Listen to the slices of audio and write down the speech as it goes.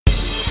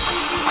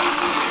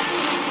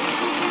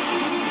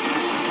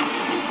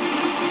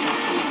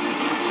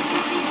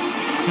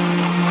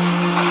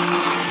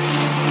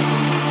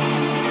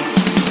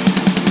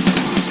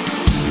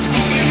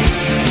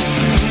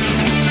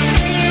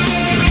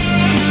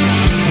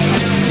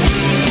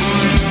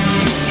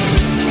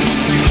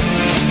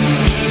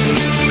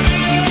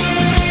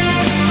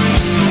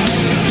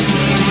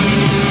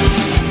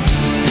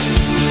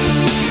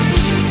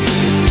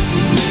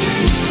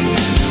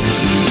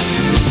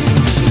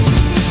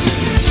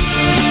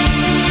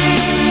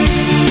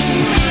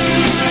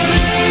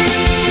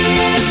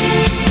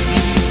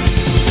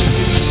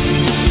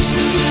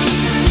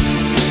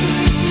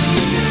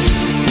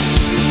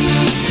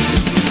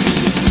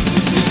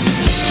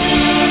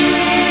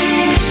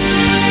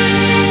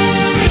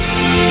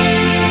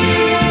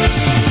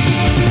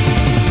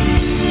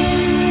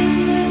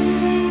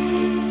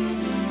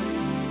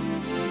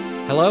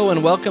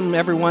Welcome,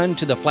 everyone,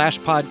 to the Flash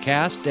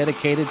podcast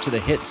dedicated to the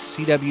hit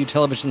CW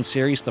television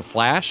series, The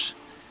Flash.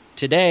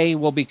 Today,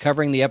 we'll be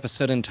covering the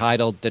episode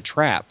entitled The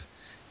Trap.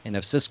 And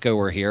if Cisco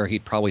were here,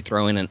 he'd probably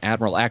throw in an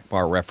Admiral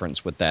Akbar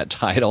reference with that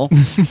title.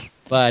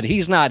 But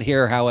he's not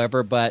here,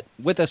 however. But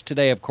with us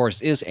today, of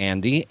course, is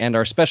Andy and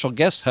our special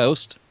guest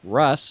host,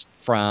 Russ,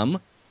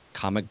 from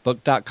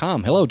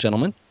comicbook.com. Hello,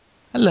 gentlemen.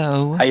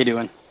 Hello. How you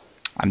doing?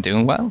 I'm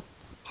doing well.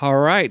 All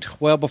right.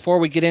 Well, before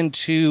we get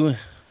into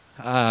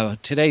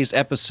today's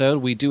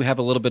episode, we do have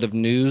a little bit of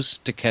news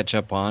to catch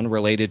up on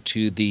related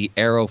to the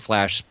Arrow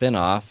Flash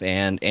spinoff.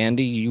 And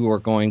Andy, you are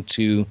going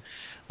to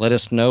let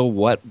us know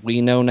what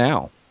we know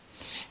now.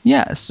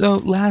 Yeah, so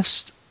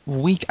last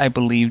week, I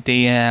believe,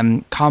 the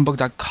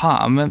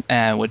comicbook.com,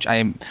 which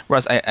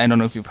Russ, I don't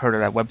know if you've heard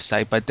of that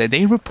website, but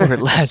they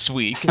reported last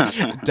week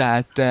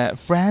that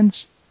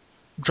Franz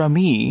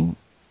Drameh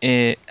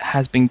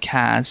has been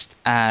cast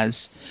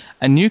as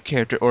a new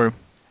character, or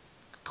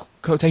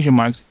quotation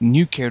marks,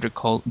 new character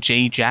called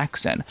Jay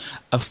Jackson,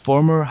 a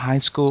former high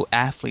school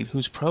athlete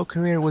whose pro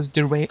career was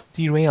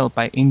derailed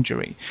by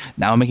injury.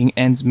 Now making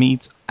ends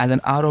meet as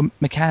an auto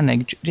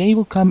mechanic, Jay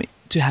will come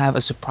to have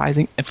a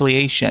surprising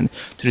affiliation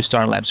to the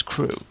Star Labs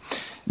crew.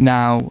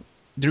 Now,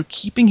 they're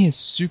keeping his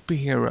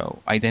superhero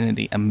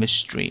identity a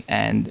mystery,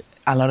 and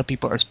a lot of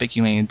people are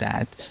speculating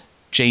that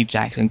Jay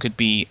Jackson could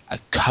be a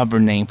cover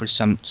name for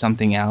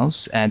something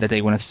else, and that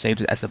they want to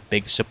save it as a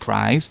big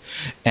surprise.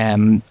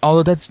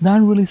 Although that's not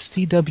really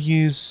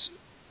CW's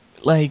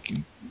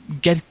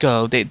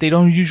get-go. They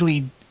don't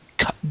usually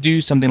do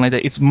something like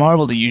that. It's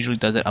Marvel that usually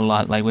does it a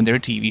lot, like when they're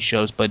TV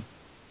shows. But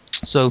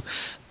so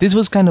this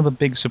was kind of a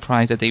big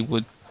surprise that they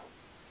would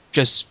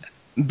just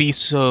be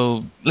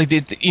so they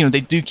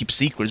do keep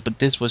secrets, but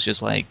this was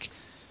just like.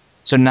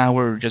 So now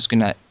we're just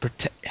gonna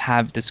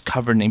have this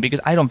cover name, because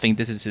I don't think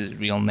this is his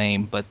real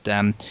name. But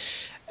I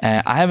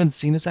haven't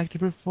seen this actor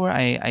before.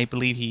 I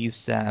believe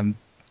he's from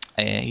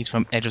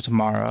Edge of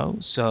Tomorrow.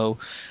 So,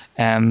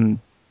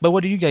 but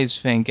what do you guys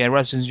think?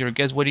 Russ, since you're a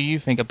guest, what do you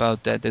think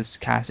about this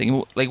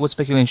casting? Like, what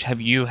speculation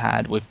have you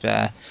had with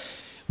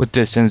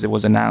this since it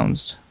was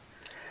announced?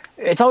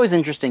 It's always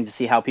interesting to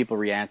see how people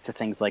react to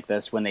things like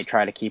this when they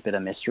try to keep it a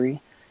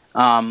mystery,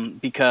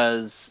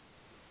 because,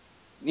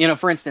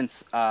 for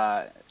instance,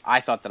 I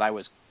thought that I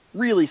was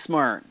really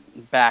smart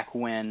back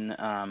when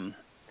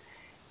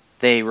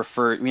they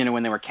referred,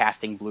 when they were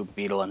casting Blue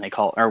Beetle, and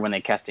were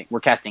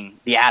casting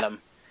the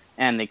Atom,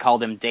 and they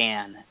called him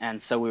Dan,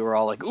 and so we were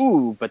all like,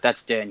 "Ooh, but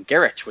that's Dan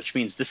Garrett, which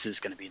means this is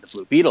going to be the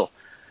Blue Beetle,"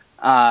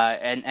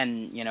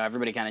 and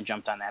everybody kind of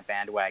jumped on that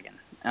bandwagon.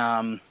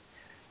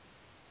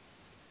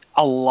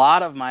 A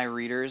lot of my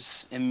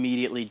readers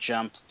immediately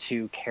jumped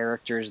to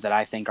characters that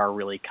I think are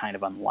really kind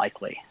of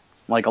unlikely.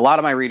 Like, a lot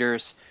of my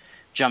readers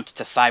jumped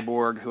to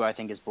Cyborg, who I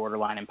think is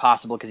borderline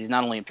impossible, because he's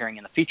not only appearing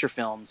in the feature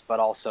films, but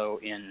also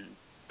in,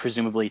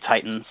 presumably,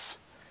 Titans.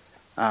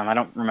 I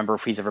don't remember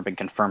if he's ever been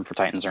confirmed for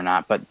Titans or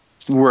not, but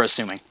we're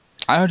assuming.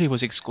 I heard he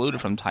was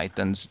excluded from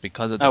Titans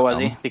because of the film. Oh, was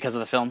he? Because of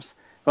the films?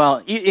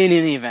 Well, in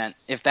any event,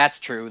 if that's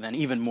true, then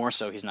even more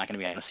so he's not going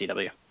to be on the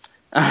CW.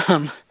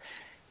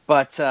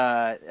 But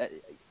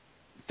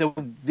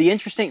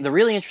the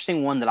really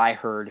interesting one that I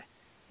heard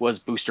was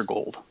Booster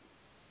Gold,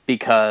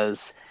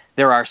 because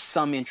there are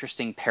some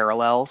interesting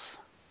parallels.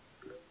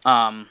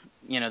 The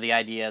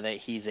idea that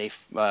he's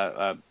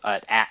an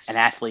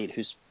athlete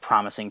whose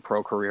promising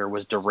pro career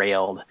was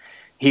derailed.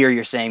 Here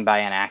you're saying by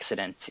an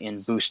accident.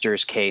 In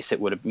Booster's case, it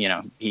would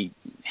have,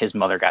 his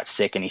mother got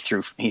sick and he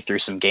threw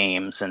some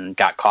games and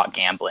got caught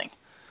gambling.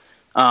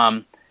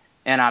 And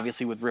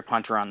obviously with Rip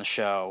Hunter on the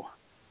show,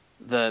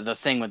 the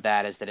thing with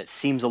that is that it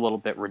seems a little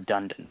bit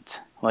redundant.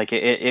 Like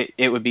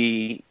it would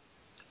be.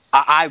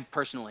 I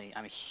personally,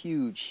 I'm a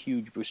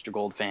huge Booster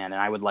Gold fan,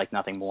 and I would like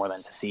nothing more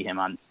than to see him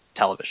on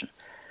television,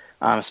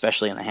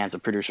 especially in the hands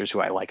of producers who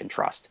I like and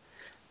trust.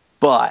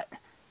 But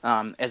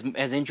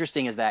as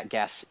interesting as that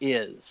guess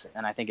is,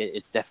 and I think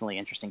it's definitely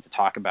interesting to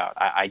talk about,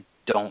 I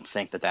don't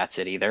think that that's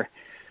it either.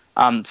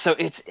 So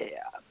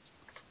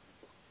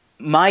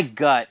my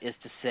gut is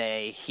to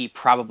say he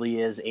probably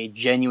is a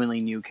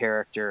genuinely new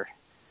character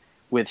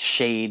with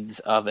shades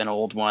of an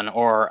old one,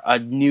 or a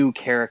new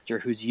character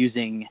who's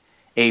using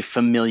a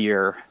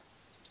familiar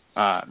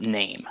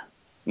name.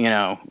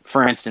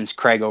 For instance,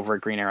 Craig over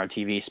at Green Arrow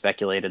TV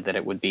speculated that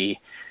it would be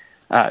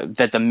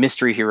that the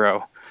mystery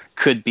hero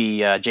could be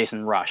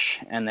Jason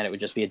Rush, and that it would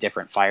just be a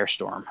different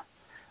Firestorm.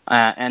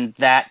 And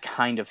that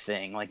kind of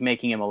thing, like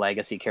making him a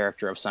legacy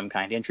character of some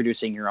kind,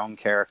 introducing your own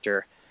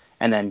character,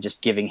 and then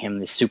just giving him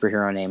the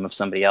superhero name of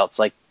somebody else.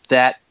 Like,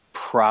 that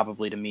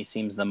probably to me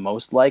seems the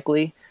most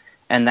likely,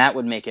 and that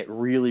would make it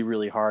really,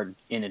 really hard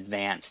in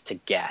advance to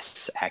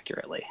guess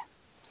accurately.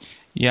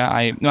 Yeah,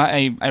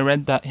 I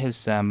read that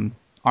his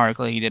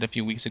article he did a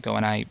few weeks ago,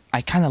 and I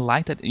kind of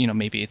liked that.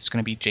 Maybe it's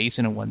going to be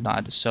Jason and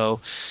whatnot. So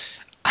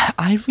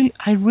I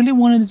really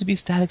wanted it to be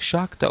Static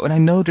Shock though, and I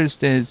know there's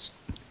this,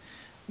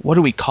 what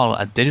do we call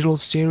it, a digital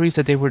series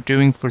that they were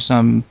doing for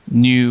some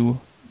new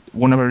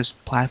Warner's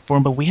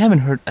platform, but we haven't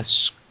heard a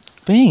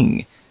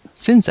thing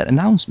since that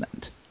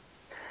announcement.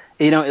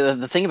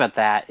 The thing about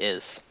that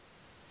is,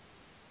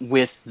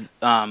 with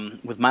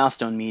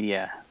Milestone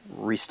Media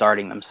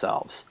restarting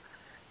themselves,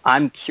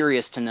 I'm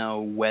curious to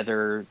know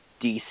whether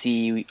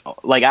DC,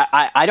 like,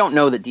 I don't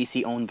know that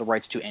DC owned the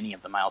rights to any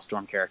of the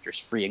Milestone characters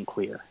free and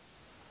clear.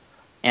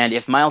 And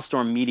if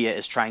Milestone Media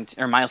is trying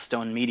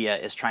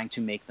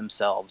to make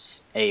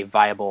themselves a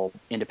viable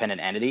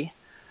independent entity,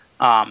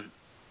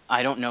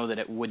 I don't know that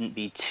it wouldn't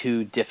be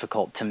too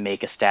difficult to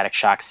make a Static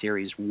Shock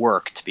series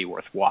work to be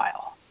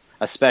worthwhile,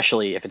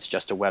 especially if it's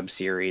just a web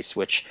series,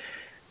 which,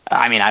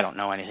 I mean, I don't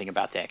know anything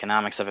about the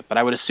economics of it, but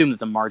I would assume that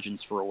the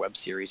margins for a web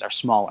series are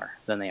smaller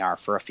than they are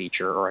for a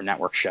feature or a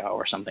network show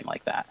or something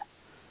like that.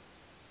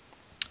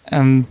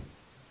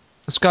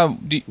 Scott,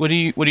 what do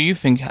you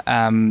think?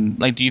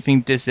 Like, do you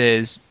think this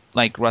is,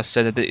 like Russ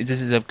said, that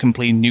this is a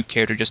complete new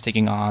character just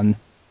taking on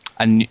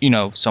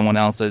someone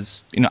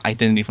else's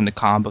identity from the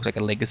comic books, like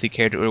a legacy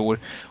character, or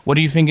what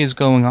do you think is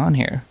going on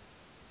here?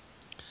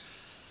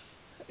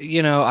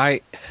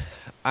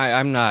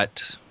 I'm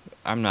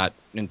not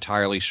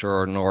entirely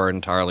sure nor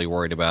entirely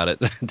worried about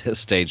it at this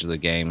stage of the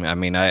game. I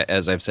mean,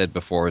 as I've said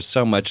before,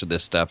 so much of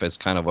this stuff is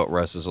kind of what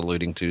Russ is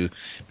alluding to.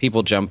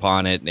 People jump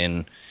on it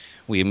and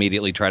we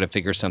immediately try to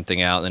figure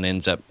something out, and it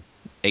ends up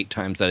 8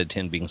 times out of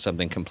 10 being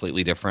something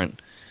completely different.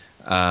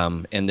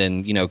 And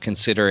then,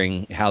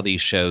 considering how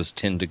these shows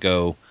tend to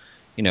go,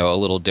 a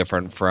little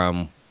different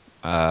from,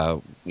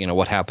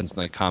 what happens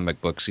in the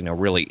comic books,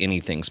 really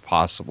anything's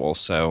possible.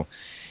 So,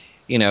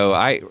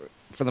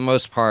 for the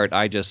most part,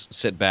 I just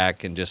sit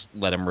back and just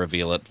let them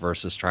reveal it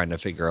versus trying to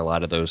figure a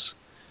lot of those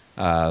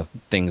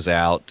things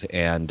out.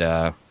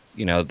 And,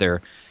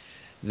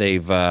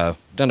 they've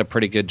done a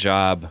pretty good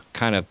job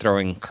kind of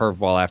throwing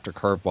curveball after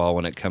curveball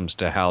when it comes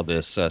to how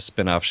this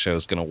spin-off show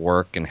is going to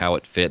work and how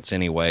it fits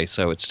anyway.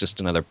 So it's just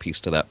another piece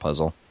to that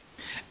puzzle.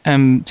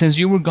 Since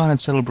you were gone at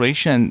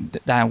Celebration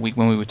that week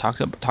when we were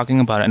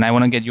talking about it, and I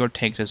want to get your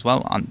take as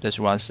well on this,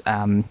 Russ,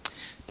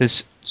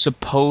 this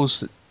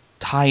supposed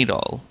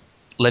title,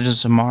 Legends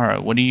of Tomorrow.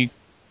 What do you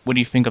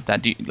think of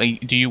that?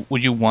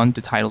 Would you want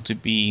the title to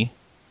be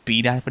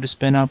that for the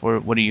spin-off, or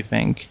what do you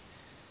think?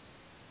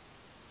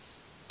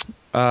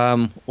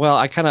 Well,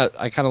 I kind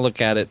of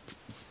look at it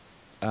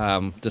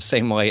the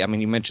same way. I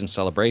mean, you mentioned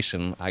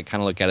Celebration. I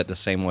kind of look at it the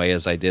same way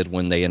as I did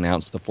when they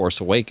announced The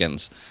Force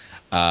Awakens.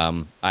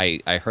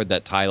 I heard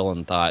that title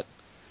and thought,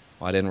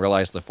 well, I didn't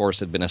realize the Force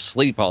had been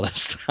asleep all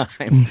this time.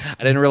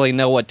 I didn't really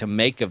know what to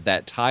make of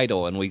that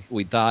title, and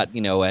we thought,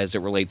 as it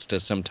relates to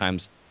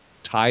sometimes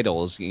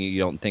titles, you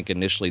don't think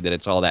initially that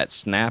it's all that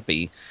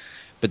snappy.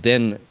 But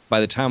then by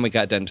the time we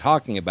got done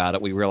talking about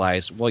it, we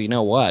realized, well, you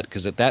know what?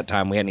 Because at that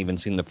time we hadn't even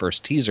seen the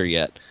first teaser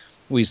yet.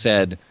 We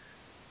said,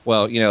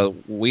 well,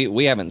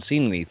 we haven't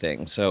seen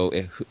anything. So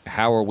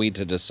how are we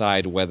to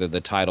decide whether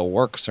the title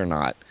works or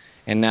not?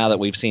 And now that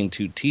we've seen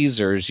 2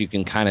 teasers, you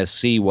can kind of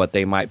see what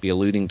they might be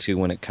alluding to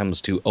when it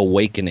comes to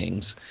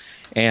awakenings.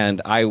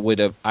 And I would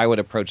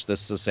approach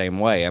this the same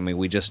way. I mean,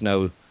 we just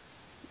know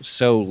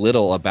so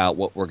little about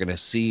what we're going to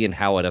see and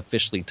how it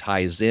officially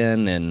ties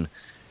in and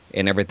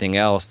everything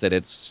else that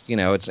it's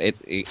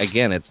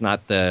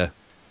not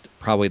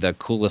probably the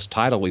coolest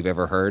title we've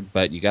ever heard,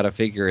 but you got to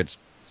figure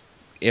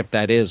if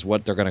that is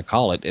what they're going to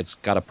call it, it's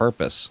got a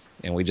purpose,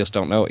 and we just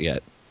don't know it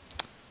yet.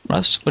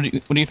 Russ, what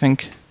do you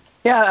think?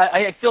 Yeah,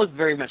 I feel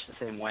very much the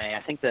same way.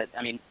 I think that,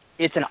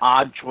 it's an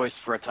odd choice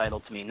for a title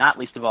to me, not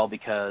least of all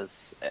because,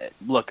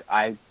 look,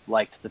 I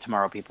liked the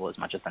Tomorrow People as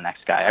much as the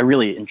next guy. I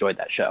really enjoyed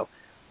that show.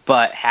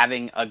 But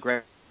having a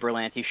Greg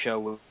Berlanti show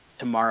with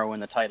Tomorrow in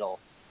the title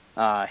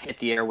hit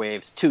the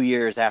airwaves 2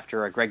 years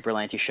after a Greg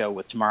Berlanti show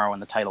with Tomorrow in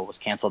the title was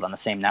canceled on the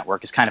same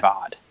network is kind of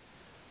odd.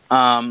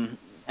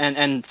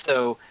 And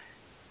so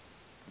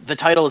the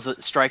title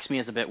strikes me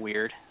as a bit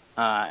weird.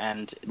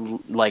 And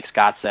like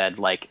Scott said,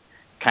 like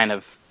kind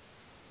of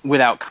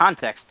without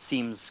context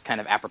seems kind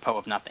of apropos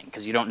of nothing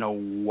because you don't know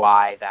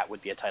why that would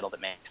be a title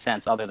that makes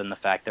sense other than the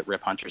fact that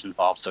Rip Hunter's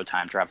involved, so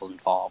time travel's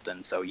involved,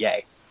 and so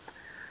yay.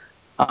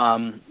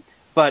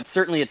 But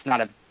certainly it's not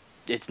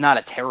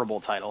a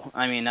terrible title.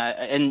 I mean,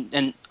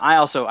 and I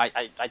also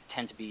I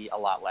tend to be a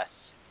lot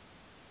less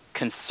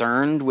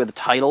concerned with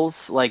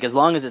titles. Like as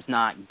long as it's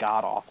not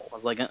god awful,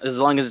 as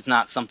long as it's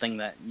not something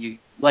that you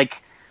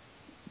like.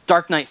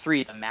 Dark Knight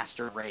 3, The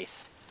Master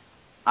Race.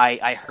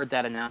 I heard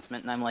that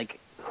announcement, and I'm like,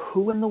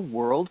 who in the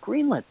world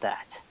greenlit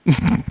that?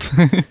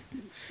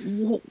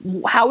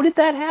 How did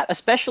that happen?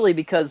 Especially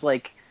because,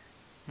 like,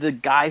 the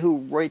guy who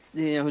writes,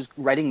 who's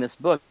writing this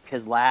book,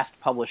 his last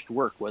published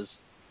work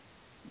was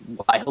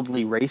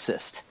wildly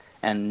racist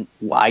and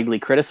widely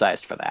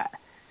criticized for that.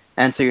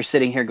 And so you're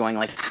sitting here going,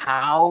 like,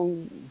 how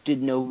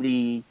did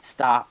nobody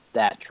stop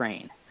that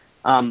train?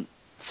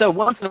 So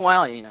once in a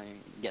while, you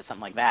get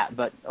something like that.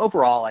 But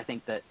overall, I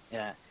think that,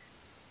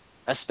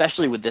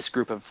 especially with this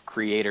group of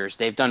creators,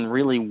 they've done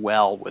really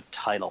well with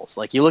titles.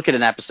 Like, you look at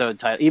an episode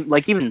title,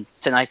 like even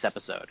tonight's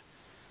episode,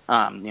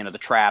 The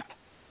Trap,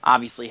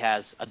 obviously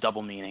has a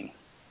double meaning.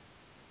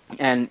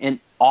 And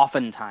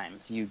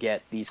oftentimes you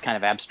get these kind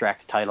of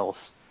abstract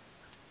titles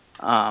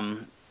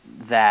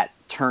that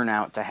turn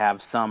out to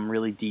have some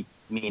really deep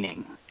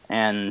meaning.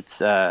 And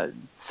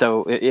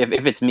so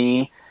if it's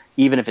me,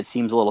 even if it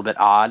seems a little bit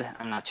odd,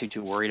 I'm not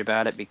too worried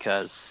about it,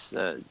 because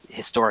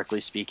historically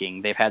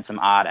speaking, they've had some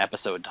odd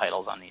episode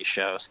titles on these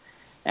shows,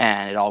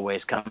 and it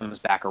always comes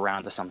back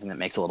around to something that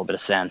makes a little bit of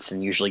sense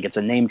and usually gets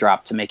a name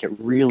drop to make it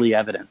really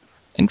evident.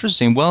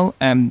 Interesting. Well,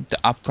 the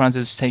upfront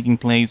is taking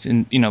place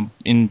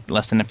in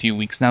less than a few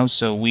weeks now,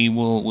 so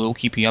we'll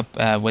keep you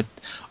up with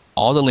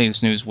all the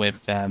latest news with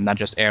not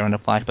just Arrow and the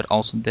Flash, but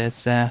also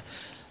this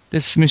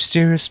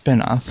mysterious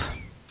spinoff.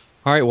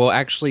 All right, well,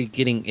 actually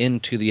getting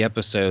into the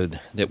episode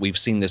that we've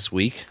seen this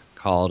week,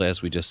 called,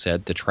 as we just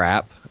said, The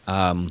Trap.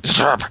 It's a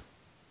trap!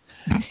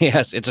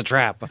 Yes, it's a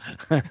trap.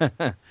 Right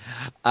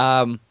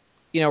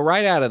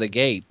out of the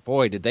gate,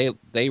 boy, did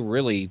they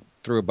really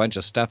threw a bunch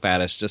of stuff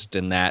at us just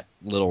in that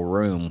little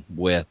room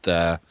with,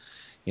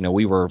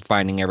 we were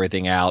finding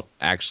everything out,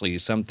 actually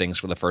some things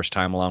for the first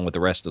time along with the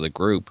rest of the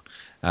group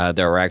that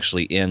were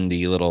actually in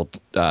the little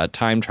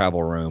time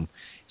travel room.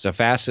 It's a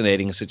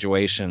fascinating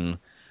situation,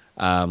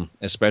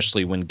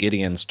 especially when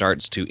Gideon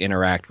starts to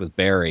interact with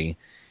Barry,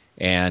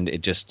 and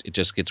it just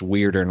gets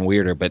weirder and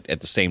weirder, but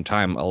at the same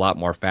time a lot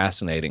more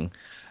fascinating.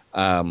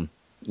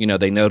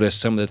 They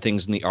noticed some of the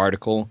things in the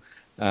article.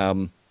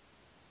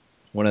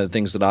 One of the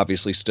things that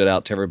obviously stood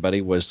out to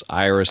everybody was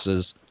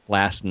Iris's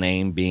last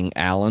name being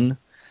Allen.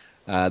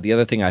 The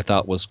other thing I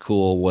thought was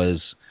cool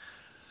was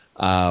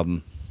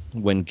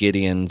when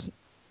Gideon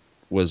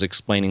was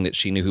explaining that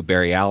she knew who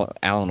Barry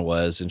Allen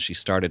was, and she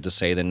started to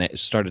say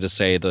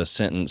the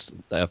sentence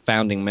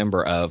 "founding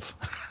member of,"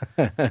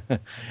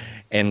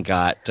 and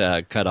got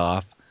cut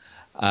off.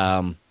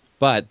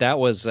 But that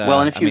was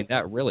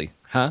that really,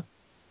 huh?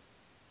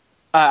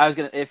 I was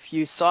gonna, if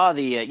you saw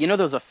the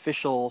those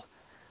official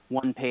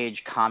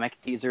one-page comic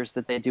teasers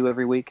that they do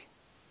every week.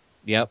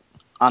 Yep.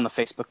 On the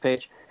Facebook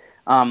page,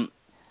 on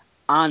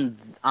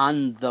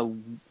the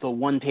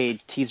one-page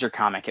teaser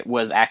comic, it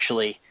was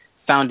actually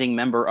founding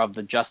member of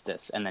the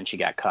Justice, and then she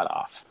got cut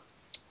off.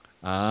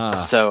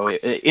 So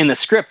in the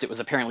script, it was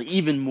apparently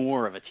even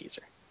more of a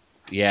teaser.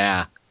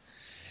 Yeah.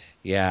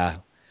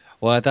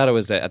 Well, I thought it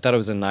was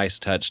a nice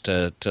touch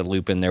to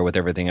loop in there with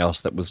everything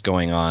else that was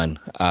going on.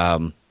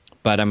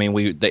 But I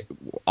mean,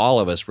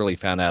 all of us really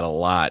found out a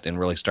lot and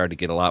really started to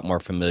get a lot more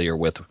familiar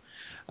with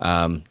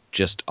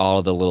just all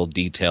of the little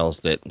details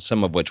that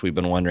some of which we've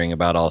been wondering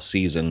about all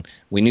season.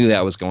 We knew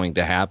that was going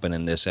to happen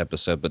in this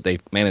episode, but they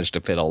managed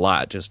to fit a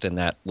lot just in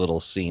that little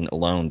scene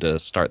alone to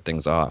start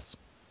things off.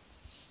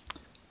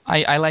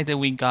 I like that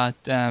we got,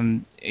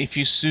 if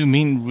you zoom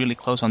in really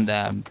close on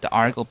the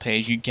article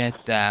page, you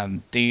get,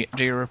 they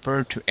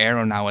refer to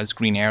Arrow now as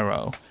Green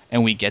Arrow,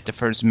 and we get the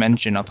first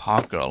mention of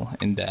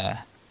Hawkgirl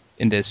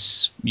in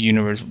this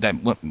universe that,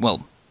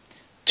 well,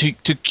 to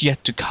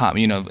yet to come,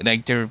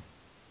 like they're,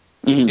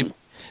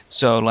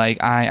 so like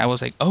I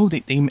was like, oh,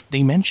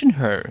 they mentioned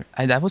her.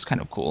 That was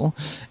kind of cool.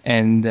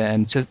 And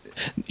then says,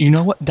 you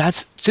know what?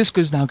 That's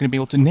Cisco's now going to be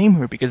able to name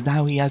her because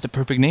now he has the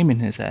perfect name in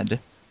his head.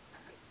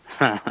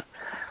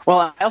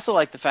 Well, I also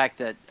like the fact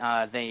that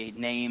they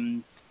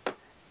named,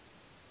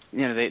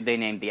 they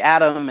named the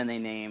Atom, and they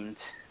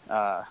named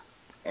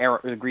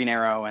Green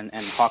Arrow and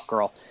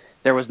Hawkgirl.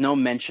 There was no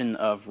mention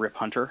of Rip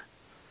Hunter,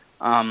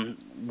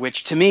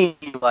 which to me,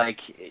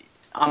 like,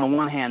 on the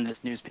one hand,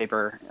 this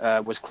newspaper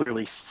was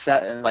clearly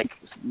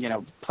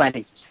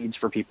planting some seeds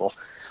for people.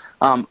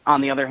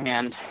 On the other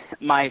hand,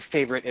 my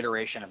favorite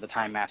iteration of the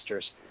Time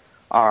Masters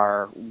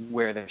are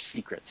where they're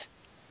secret.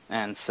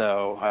 And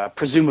so,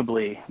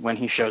 presumably, when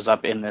he shows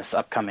up in this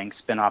upcoming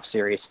spin-off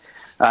series,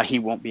 he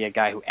won't be a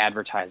guy who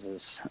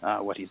advertises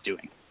what he's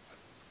doing.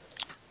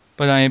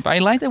 But I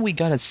like that we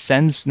got a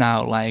sense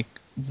now, like,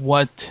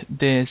 what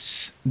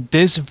this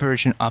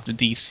version of the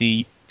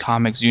DC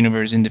Comics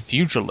universe in the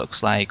future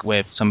looks like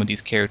with some of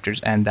these characters,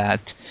 and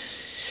that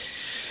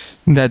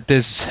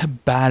this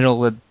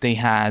battle that they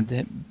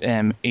had,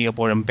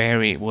 Eobard and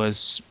Barry,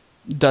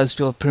 does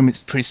feel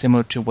pretty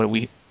similar to what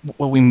we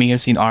may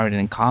have seen already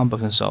in comic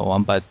books and so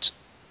on, but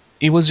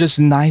it was just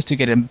nice to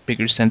get a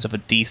bigger sense of a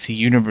DC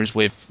universe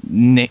with,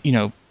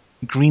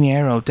 Green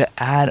Arrow to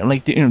add,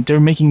 like, they're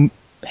making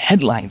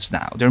headlines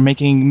now. They're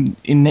making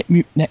in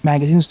net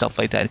magazine stuff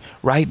like that.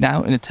 Right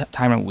now, in the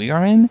time we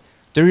are in,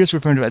 they're just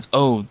referring to it as,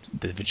 oh,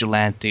 the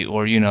vigilante,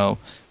 or,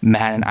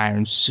 man in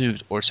iron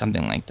suit, or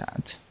something like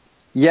that.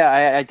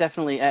 Yeah, I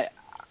definitely.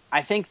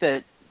 I think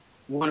that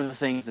one of the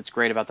things that's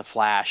great about the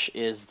Flash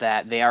is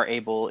that they are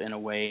able, in a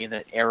way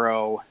that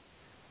Arrow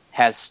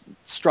has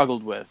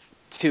struggled with,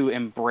 to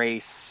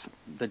embrace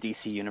the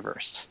DC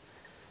universe.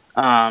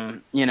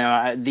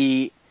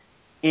 The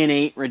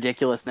innate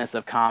ridiculousness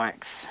of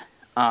comics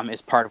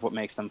is part of what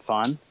makes them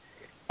fun,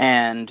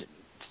 and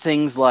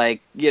things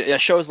like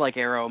shows like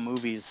Arrow,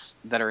 movies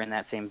that are in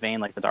that same vein,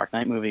 like the Dark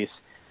Knight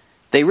movies,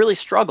 they really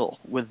struggle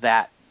with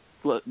that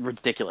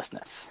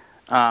ridiculousness.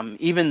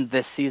 Even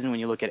this season, when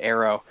you look at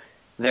Arrow,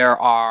 there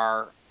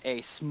are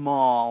a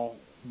small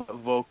but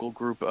vocal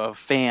group of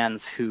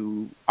fans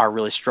who are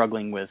really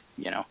struggling with,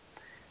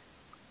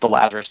 the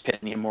Lazarus Pit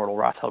and the immortal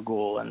Ra's al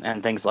Ghul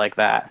and things like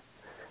that.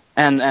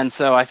 And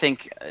so I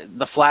think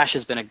the Flash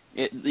has been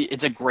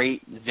it's a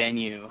great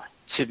venue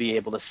to be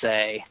able to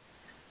say,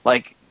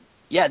 like,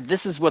 yeah,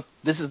 this is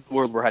the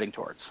world we're heading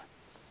towards.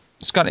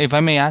 Scott, if I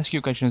may ask you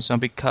a question, so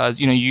because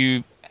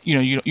you're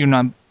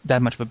not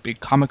that much of a big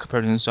comic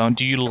person, so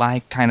do you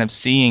like kind of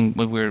seeing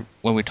when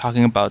we're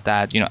talking about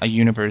that, a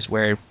universe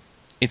where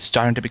it's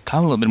starting to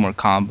become a little bit more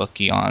comic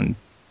booky on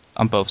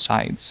both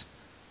sides?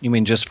 You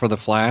mean just for the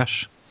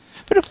Flash?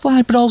 But a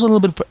Flash, but also a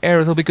little bit for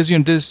Arrow, because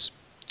this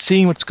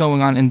seeing what's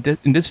going on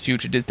in this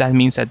future, that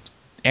means that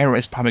Arrow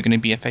is probably going to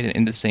be affected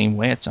in the same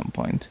way at some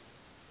point.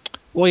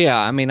 Well, yeah,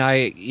 I mean,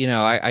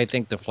 I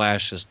think the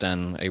Flash has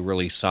done a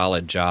really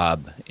solid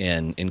job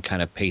in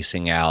kind of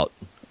pacing out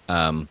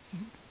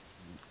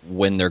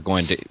when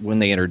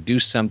they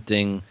introduce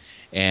something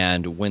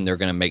and when they're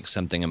going to make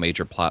something a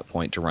major plot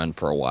point to run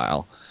for a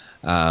while.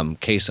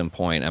 Case in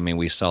point, I mean,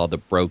 we saw the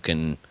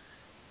broken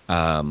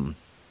jail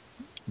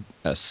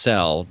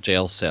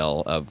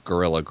cell of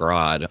Gorilla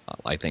Grodd,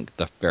 I think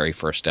the very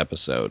first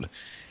episode,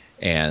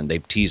 and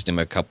they've teased him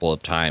a couple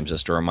of times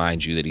just to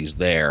remind you that he's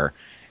there.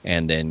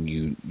 And then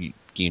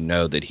you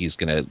know that he's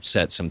going to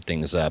set some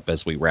things up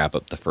as we wrap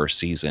up the first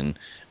season.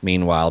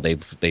 Meanwhile,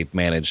 they've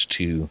managed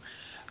to,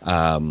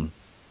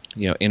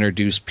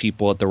 introduce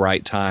people at the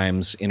right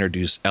times,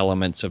 introduce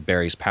elements of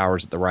Barry's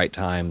powers at the right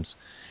times,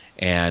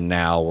 and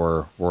now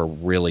we're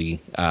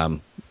really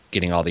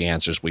getting all the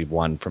answers we've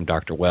won from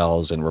Dr.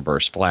 Wells and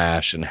Reverse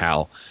Flash, and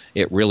how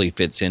it really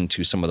fits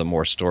into some of the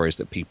more stories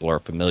that people are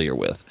familiar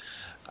with.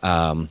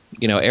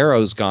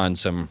 Arrow's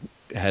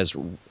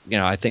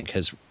I think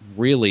has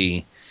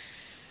really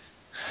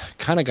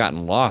kind of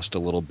gotten lost a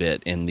little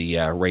bit in the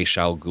Ra's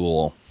al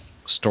Ghul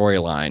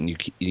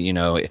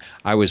storyline.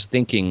 I was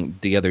thinking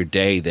the other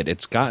day that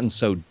it's gotten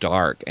so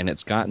dark and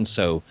it's gotten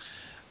so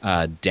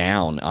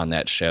down on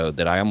that show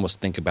that I almost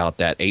think about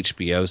that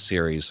HBO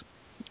series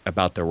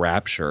about the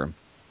Rapture.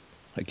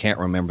 I can't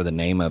remember the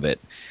name of it.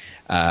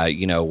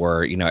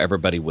 Where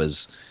everybody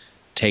was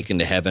taken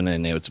to heaven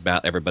and it's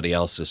about everybody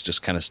else is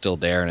just kind of still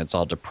there, and it's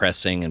all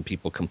depressing, and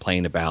people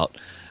complain about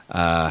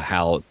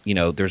how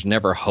there's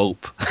never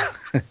hope.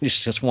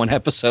 It's just one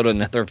episode or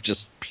another of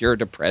just pure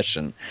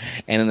depression.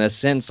 And in a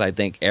sense, I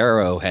think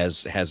Arrow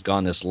has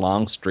gone this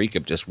long streak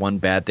of just one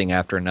bad thing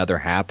after another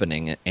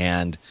happening,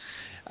 and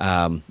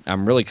I'm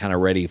really kind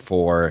of ready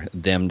for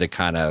them to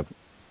kind of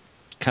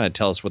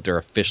tell us what they're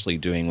officially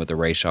doing with the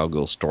Ra's al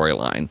Ghul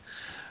storyline.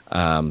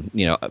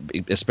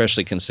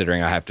 Especially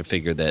considering I have to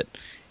figure that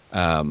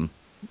the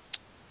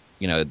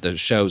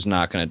show's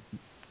not going to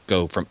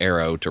go from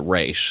Arrow to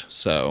Ra's,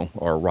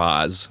 or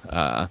Roz,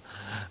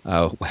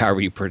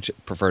 however you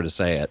prefer to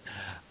say it.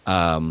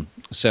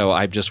 So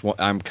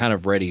I'm kind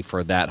of ready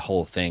for that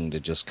whole thing to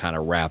just kind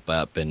of wrap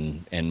up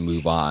and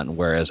move on.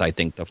 Whereas I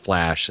think the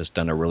Flash has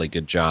done a really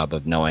good job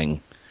of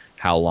knowing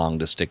how long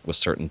to stick with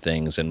certain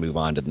things and move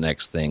on to the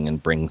next thing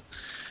and bring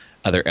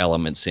other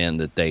elements in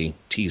that they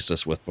teased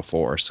us with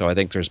before. So I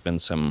think there's been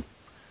some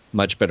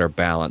much better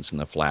balance in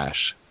the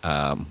Flash,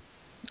 at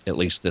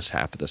least this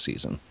half of the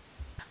season.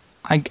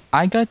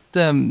 I got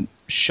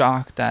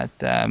shocked that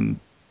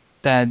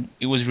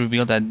it was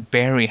revealed that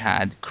Barry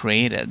had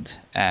created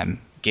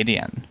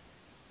Gideon.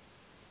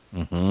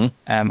 Mm-hmm.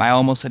 I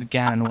almost said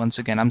Gannon once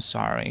again. I'm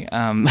sorry.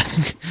 I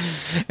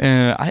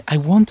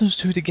want those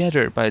two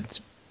together, but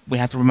we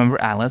have to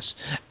remember Alice,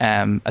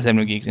 as I'm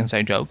a geek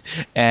inside joke.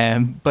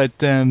 But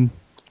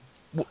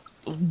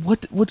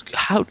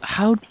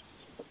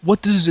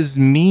what does this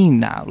mean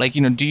now? Like,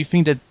 do you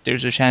think that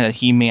there's a chance that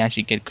he may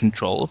actually get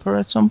control of her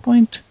at some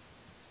point?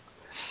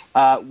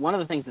 One of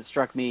the things that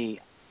struck me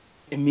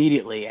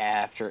immediately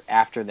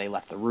after they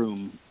left the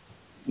room,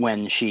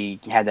 when she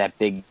had that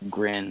big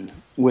grin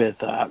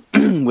with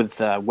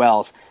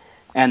Wells,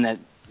 and that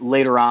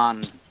later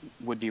on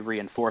would be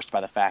reinforced by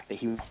the fact that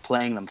he was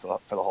playing them for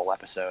the whole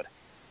episode.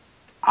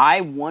 I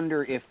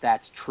wonder if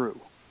that's true.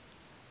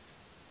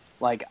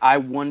 Like, I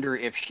wonder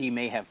if she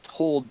may have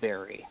told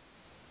Barry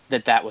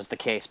that was the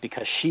case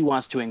because she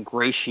wants to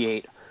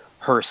ingratiate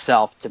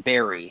herself to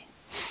Barry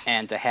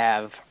and to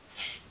have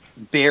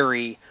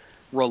Barry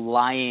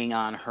relying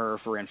on her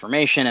for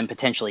information and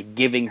potentially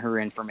giving her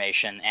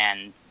information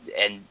and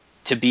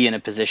to be in a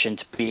position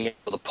to be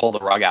able to pull the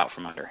rug out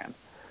from under him.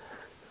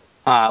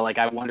 Like,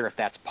 I wonder if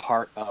that's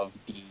part of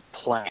the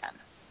plan.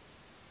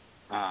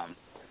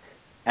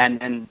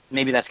 And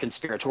maybe that's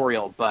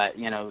conspiratorial, but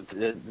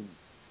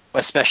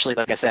especially,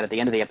 like I said, at the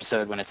end of the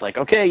episode when it's like,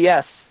 okay,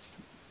 yes,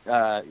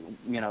 Igor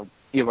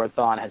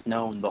Thawne has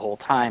known the whole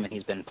time and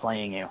he's been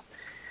playing you.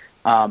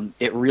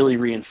 It really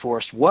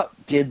reinforced, what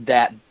did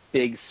that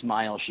big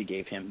smile she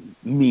gave him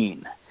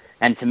mean?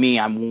 And to me,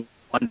 I'm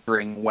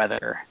wondering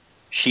whether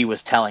she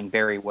was telling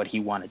Barry what he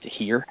wanted to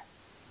hear.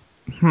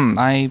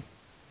 I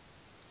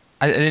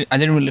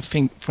didn't really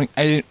think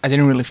I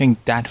didn't really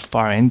think that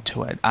far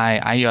into it.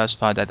 I just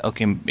thought that,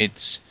 okay,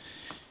 it's,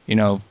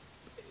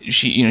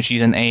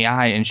 she's an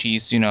AI and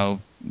she's she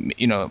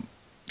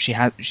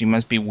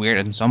must be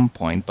weird at some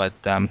point. But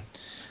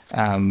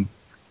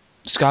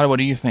Scott, what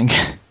do you think?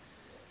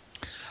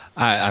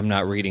 I'm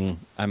not reading.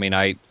 I mean,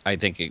 I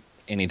think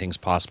anything's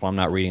possible. I'm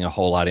not reading a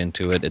whole lot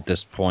into it at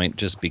this point,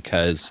 just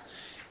because,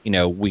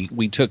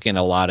 we took in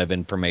a lot of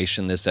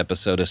information this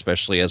episode,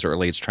 especially as it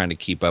relates trying to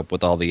keep up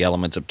with all the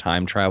elements of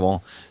time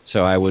travel.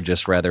 So I would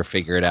just rather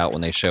figure it out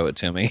when they show it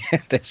to me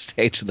at this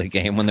stage of the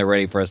game, when they're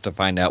ready for us to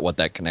find out what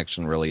that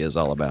connection really is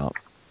all about.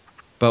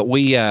 But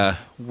we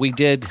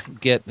did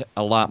get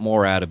a lot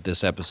more out of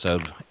this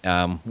episode.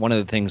 One of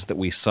the things that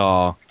we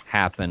saw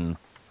happen,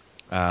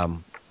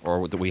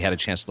 or that we had a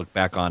chance to look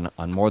back on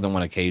more than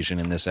one occasion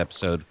in this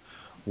episode,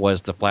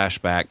 was the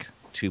flashback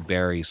to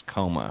Barry's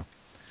coma.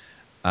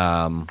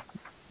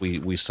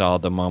 We saw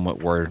the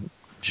moment where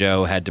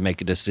Joe had to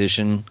make a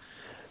decision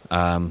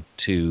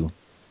to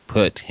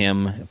put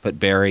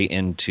Barry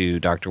into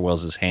Dr.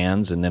 Wells's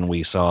hands, and then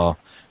we saw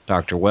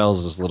Dr.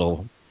 Wells's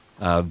little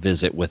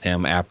visit with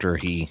him after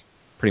he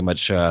pretty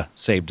much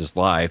saved his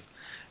life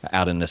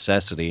out of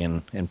necessity,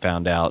 and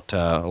found out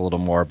a little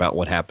more about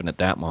what happened at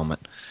that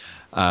moment.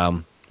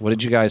 What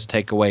did you guys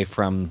take away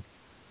from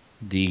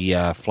the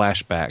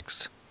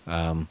flashbacks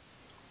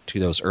to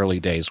those early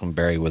days when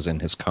Barry was in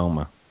his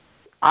coma?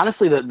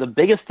 Honestly, the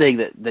biggest thing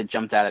that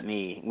jumped out at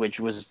me, which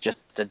was just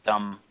a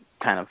dumb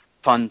kind of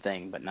fun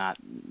thing, but not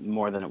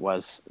more than it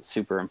was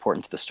super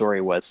important to the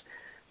story, was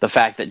the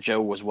fact that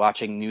Joe was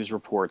watching news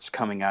reports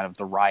coming out of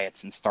the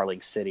riots in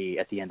Starling City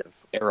at the end of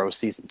Arrow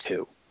Season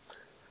 2.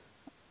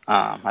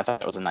 I thought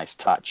that was a nice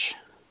touch.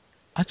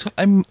 I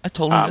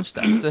totally missed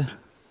that.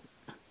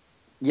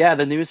 Yeah,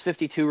 the News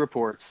 52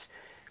 reports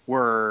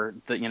were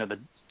the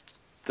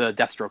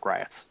Deathstroke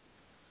riots.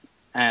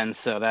 And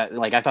so that,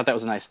 I thought that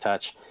was a nice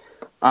touch.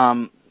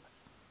 I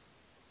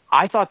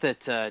thought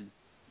that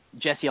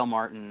Jesse L.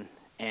 Martin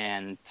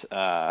and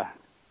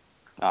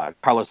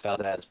Carlos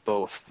Valdez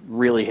both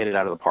really hit it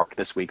out of the park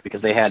this week,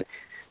 because they had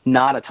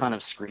not a ton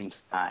of screen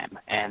time,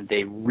 and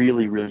they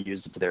really, really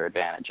used it to their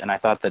advantage. And I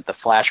thought that the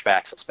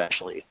flashbacks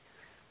especially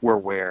were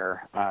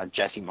where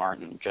Jesse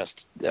Martin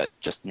just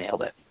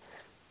nailed it.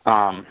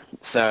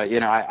 So,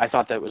 I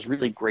thought that was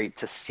really great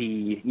to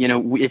see.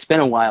 It's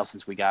been a while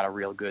since we got a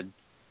real good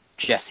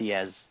Jesse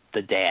as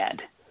the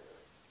dad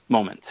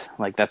moment.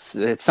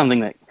 It's something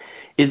that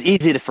is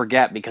easy to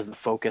forget because the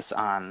focus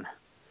on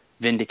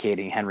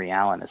vindicating Henry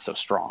Allen is so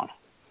strong.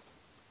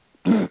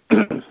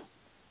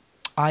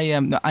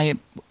 I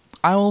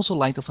also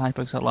like the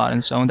flashbacks a lot,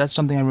 and so that's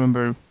something I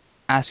remember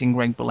asking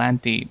Greg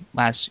Berlanti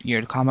last year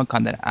at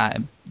Comic-Con,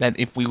 that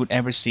if we would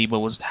ever see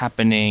what was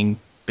happening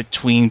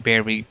between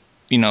Barry,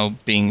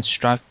 being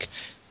struck,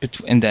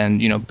 and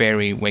then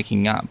Barry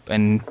waking up,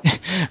 and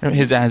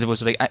his answer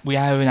was like, we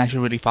haven't actually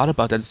really thought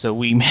about that, so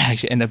we may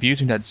actually end up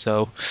using that.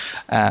 So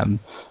I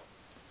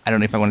don't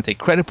know if I want to take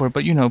credit for it,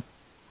 but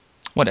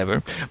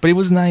whatever. But it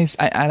was nice.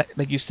 I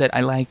like you said,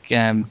 I like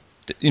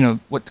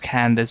what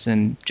Candace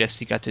and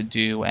Jesse got to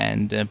do,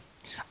 and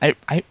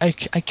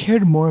I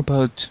cared more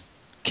about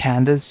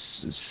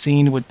Candace's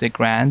scene with the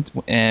Grant,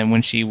 and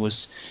when she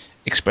was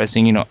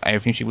expressing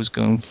everything she was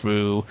going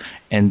through,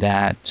 and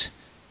that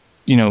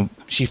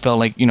she felt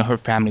like her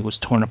family was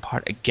torn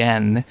apart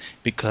again,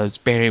 because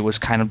Barry was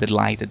kind of the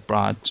light that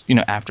brought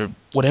after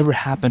whatever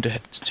happened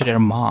to their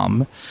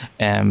mom,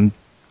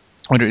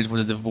 whether it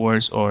was a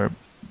divorce or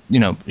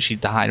she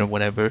died or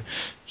whatever,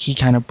 he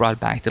kind of brought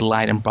back the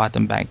light and brought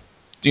them back,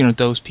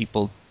 those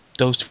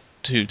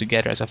two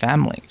together as a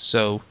family.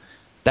 So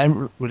that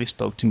really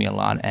spoke to me a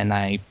lot,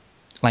 and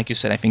like you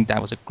said, I think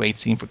that was a great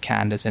scene for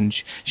Candace, and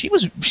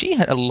she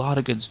had a lot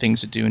of good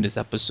things to do in this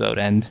episode,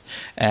 and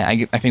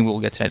I think we'll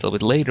get to that a little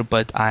bit later.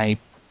 But I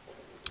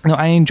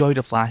enjoyed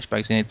the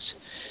flashbacks, and it's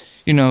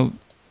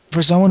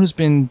for someone who's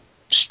been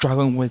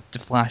struggling with the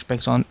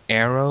flashbacks on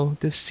Arrow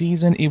this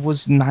season, it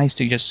was nice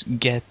to just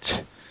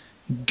get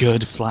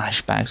good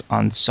flashbacks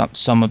on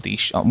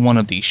one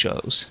of these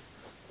shows.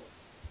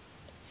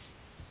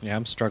 Yeah,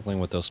 I'm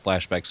struggling with those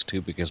flashbacks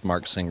too, because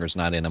Mark Singer's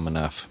not in them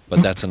enough,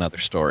 but that's another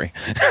story.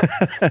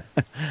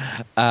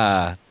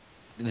 The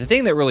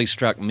thing that really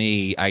struck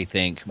me, I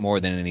think, more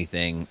than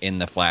anything in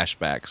the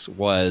flashbacks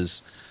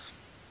was,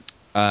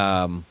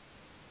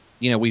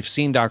 we've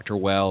seen Dr.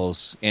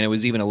 Wells, and it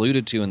was even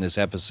alluded to in this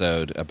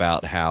episode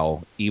about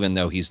how even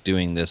though he's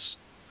doing this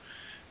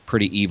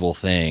pretty evil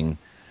thing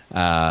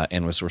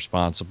and was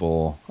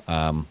responsible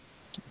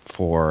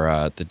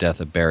the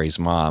death of Barry's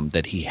mom,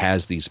 that he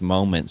has these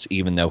moments,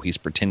 even though he's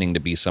pretending to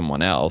be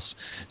someone else,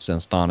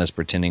 since Thawne is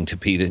pretending to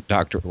be the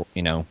Dr.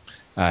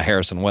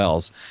 Harrison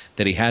Wells,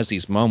 that he has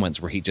these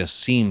moments where he just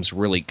seems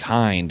really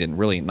kind and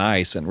really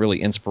nice and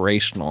really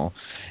inspirational,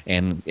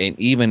 and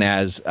even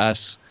as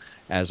us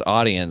as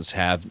audience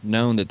have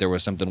known that there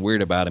was something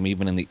weird about him,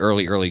 even in the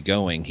early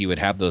going, he would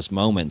have those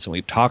moments, and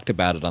we've talked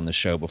about it on the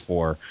show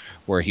before,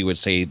 where he would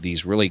say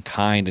these really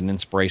kind and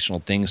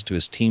inspirational things to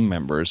his team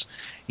members.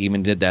 He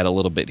even did that a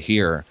little bit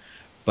here.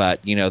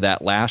 But,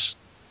 that last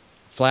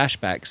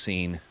flashback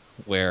scene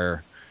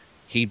where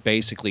he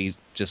basically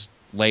just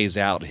lays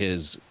out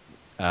his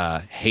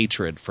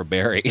hatred for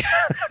Barry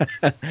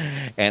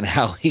and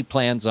how he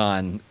plans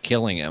on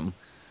killing him.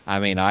 I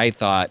mean, I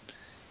thought,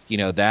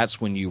 that's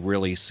when you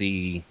really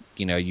see,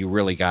 you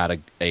really got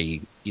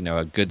a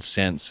good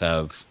sense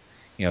of,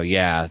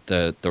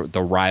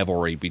 the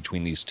rivalry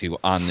between these two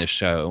on this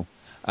show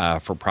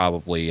for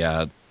probably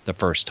the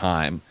first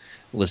time,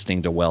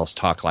 listening to Wells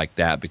talk like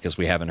that, because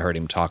we haven't heard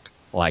him talk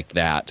like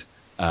that,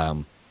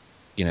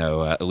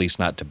 at least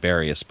not to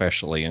Barry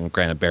especially. And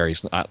granted,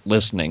 Barry's not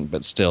listening,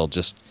 but still,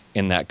 just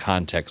in that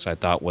context, I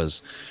thought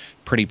was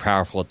pretty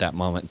powerful at that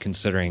moment,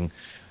 considering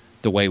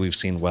the way we've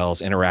seen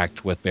Wells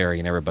interact with Barry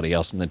and everybody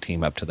else in the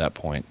team up to that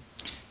point.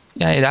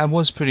 Yeah, that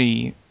was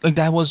pretty.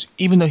 That was,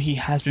 even though he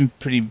has been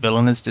pretty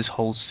villainous this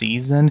whole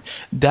season,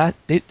 that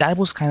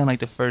was kind of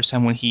like the first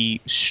time when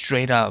he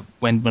straight up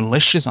went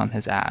malicious on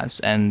his ass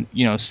and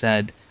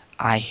said,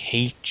 "I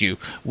hate you.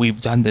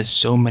 We've done this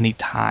so many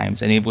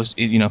times," and it was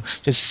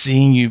just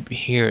seeing you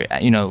here,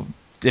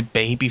 the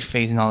baby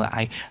face and all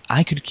that.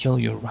 I could kill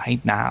you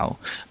right now,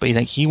 but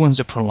he wants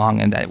to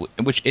prolong that,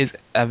 which is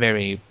a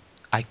very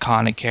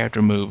iconic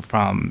character move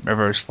from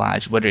Reverse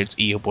Flash, whether it's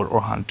Eobard or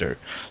Hunter.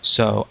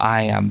 So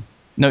I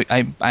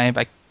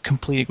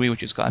completely agree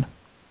with you, Scott.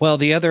 Well,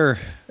 the other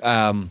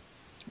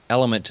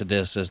element to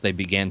this, as they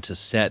began to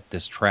set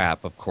this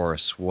trap, of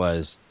course,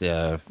 was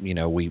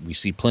we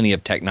see plenty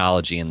of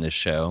technology in this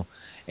show,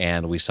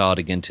 and we saw it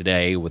again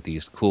today with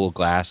these cool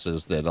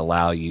glasses that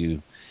allow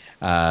you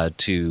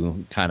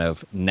to kind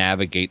of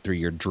navigate through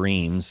your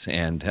dreams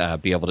and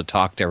be able to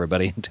talk to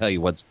everybody and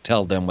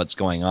tell them what's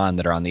going on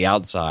that are on the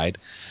outside.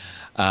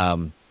 I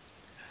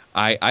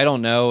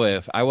don't know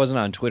if I wasn't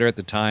on Twitter at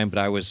the time, but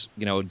I was,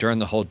 during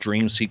the whole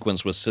dream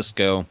sequence with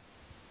Cisco,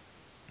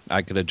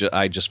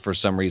 I just for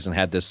some reason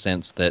had this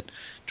sense that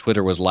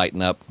Twitter was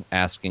lighting up,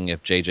 asking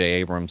if J.J.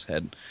 Abrams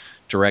had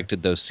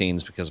directed those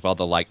scenes because of all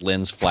the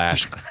lens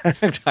flash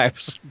type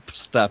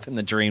stuff in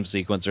the dream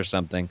sequence or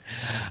something.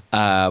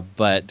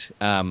 But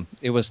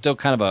it was still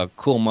kind of a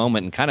cool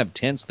moment and kind of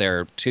tense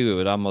there too.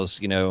 It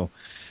almost,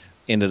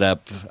 ended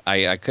up,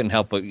 I couldn't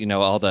help but,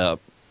 all the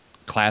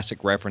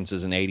classic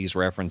references and 80s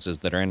references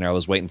that are in there. I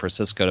was waiting for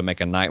Cisco to make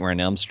a Nightmare on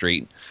Elm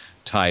Street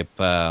type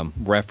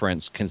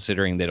reference,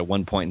 considering that at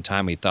one point in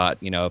time he thought,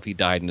 if he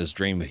died in his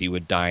dream, he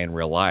would die in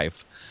real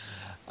life.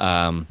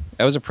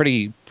 It was a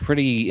pretty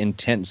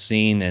intense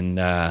scene, and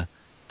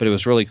but it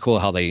was really cool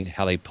how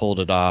they pulled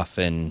it off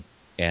and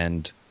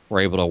were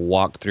able to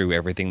walk through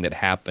everything that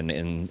happened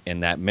in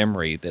that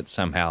memory that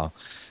somehow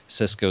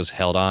Cisco's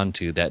held on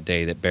to that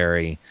day that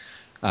Barry,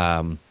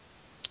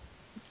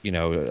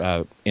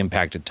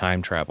 impacted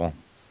time travel.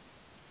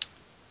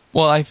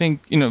 Well, I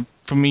think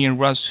for me and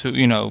Russ, who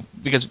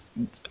because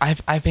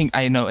I think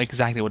I know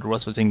exactly what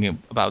Russ was thinking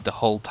about the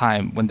whole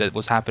time when that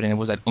was happening. It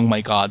was like, oh my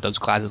god, those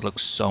glasses look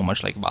so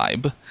much like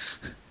Vibe.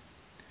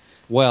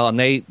 Well, and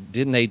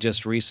they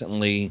just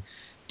recently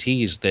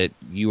teased that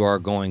you are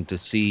going to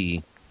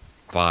see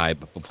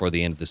Vibe before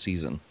the end of the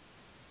season.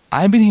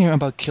 I've been hearing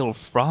about Killer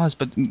Frost,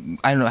 but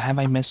I don't know. Have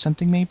I missed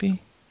something?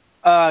 Maybe.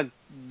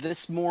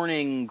 This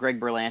morning, Greg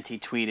Berlanti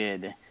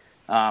tweeted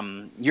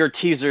your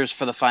teasers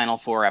for the final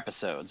 4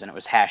 episodes, and it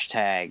was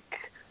hashtag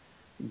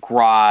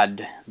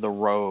Grodd, the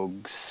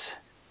Rogues,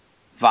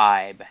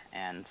 Vibe,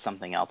 and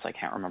something else. I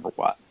can't remember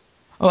what.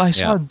 Oh, I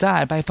saw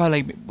that, but I thought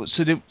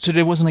so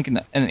there wasn't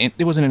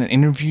there wasn't an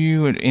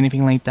interview or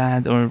anything like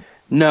that, or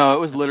no, it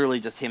was literally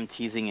just him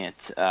teasing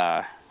it.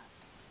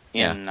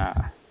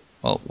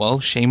 Well,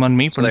 shame on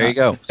me for so there not. You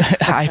go.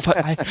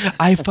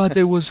 I thought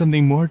there was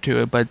something more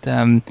to it, but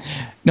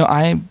no,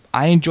 I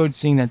enjoyed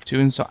seeing that too,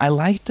 and so I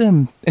liked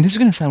and this is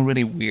gonna sound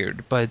really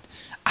weird, but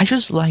I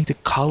just like the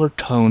color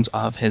tones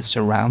of his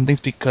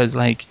surroundings, because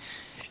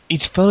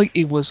it felt like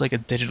it was like a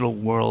digital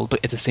world,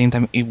 but at the same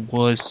time he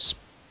was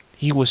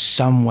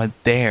somewhat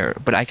there,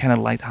 but I kind of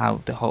liked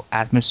how the whole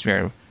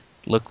atmosphere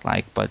looked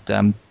like. But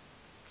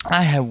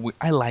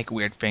I like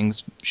weird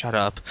things. Shut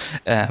up.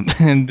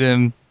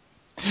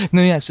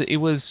 No, yeah. So it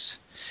was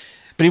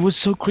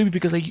so creepy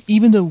because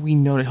even though we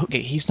know that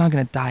he's not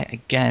gonna die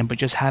again, but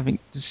just having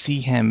to see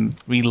him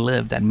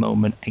relive that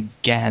moment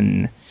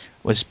again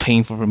was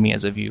painful for me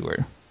as a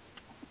viewer.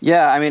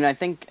 Yeah, I mean, I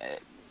think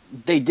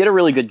they did a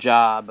really good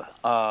job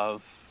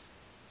of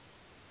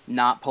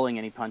not pulling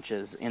any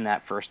punches in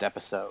that first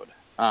episode.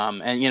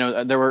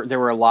 And there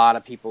were a lot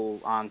of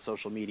people on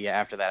social media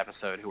after that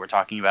episode who were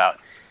talking about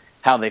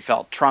how they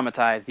felt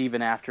traumatized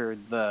even after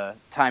the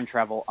time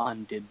travel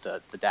undid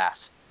the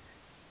death.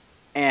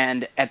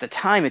 And at the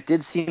time, it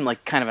did seem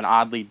like kind of an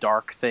oddly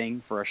dark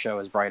thing for a show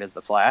as bright as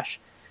The Flash.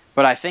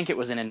 But I think it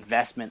was an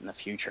investment in the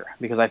future,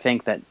 because I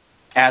think that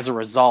as a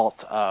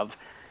result of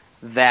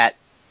that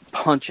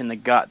punch in the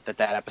gut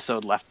that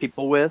episode left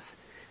people with,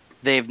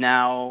 they've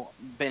now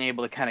been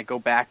able to kind of go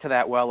back to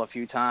that well a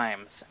few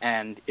times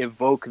and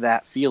evoke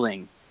that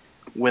feeling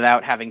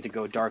without having to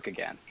go dark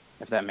again,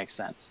 if that makes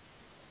sense.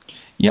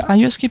 Yeah, I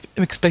just keep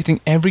expecting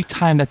every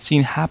time that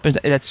scene happens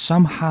that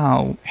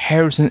somehow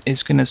Harrison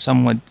is going to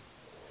somewhat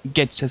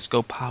get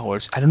Cisco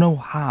powers. I don't know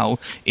how.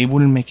 It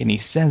wouldn't make any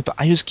sense, but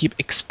I just keep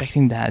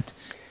expecting that.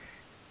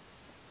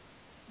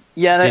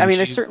 Yeah, I mean,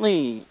 there's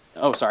certainly...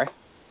 Oh, sorry.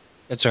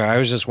 That's all right. I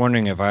was just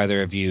wondering if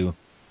either of you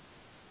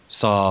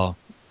saw,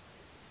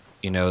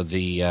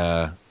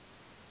 the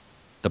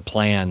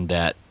plan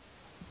that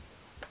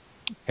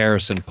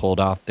Harrison pulled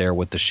off there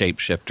with the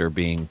shapeshifter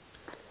being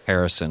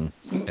Harrison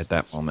at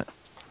that moment,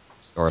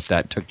 or if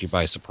that took you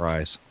by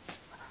surprise.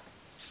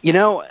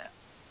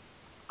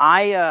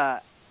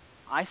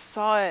 I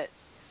saw it.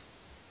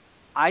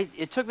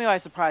 It took me by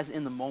surprise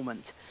in the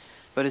moment,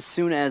 but as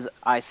soon as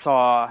I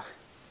saw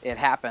it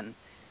happen,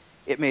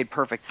 it made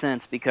perfect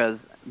sense,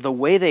 because the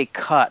way they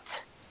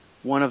cut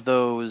one of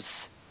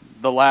those,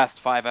 the last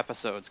 5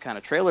 episodes kind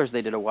of trailers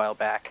they did a while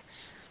back,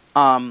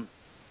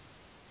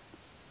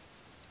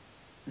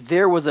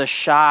 there was a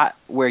shot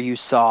where you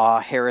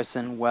saw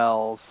Harrison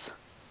Wells,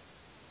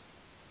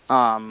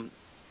 and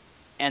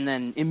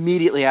then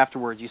immediately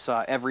afterwards you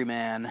saw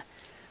Everyman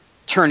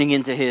turning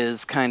into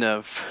his kind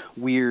of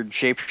weird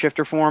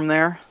shapeshifter form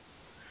there.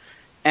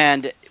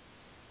 And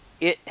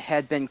it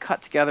had been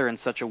cut together in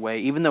such a way,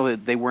 even though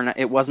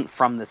it wasn't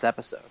from this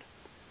episode.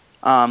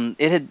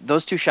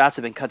 Those 2 shots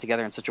had been cut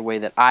together in such a way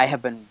that I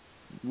have been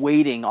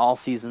waiting all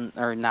season,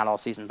 or not all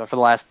season, but for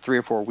the last 3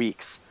 or 4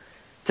 weeks,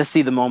 to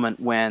see the moment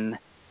when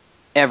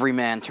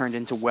Everyman turned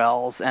into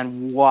Wells,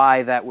 and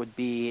why that would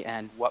be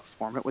and what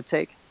form it would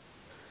take.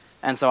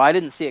 And so I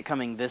didn't see it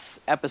coming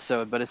this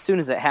episode, but as soon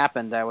as it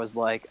happened, I was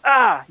like,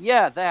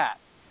 yeah, that,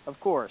 of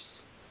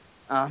course.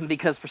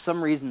 Because for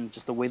some reason,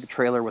 just the way the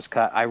trailer was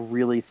cut, I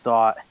really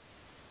thought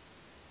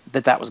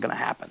that was going to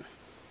happen.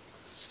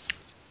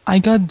 I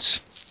got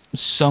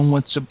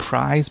somewhat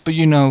surprised, but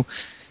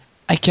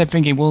I kept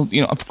thinking, well,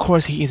 of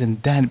course he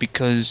isn't dead,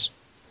 because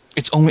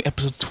it's only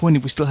episode 20.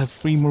 We still have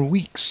 3 more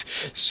weeks.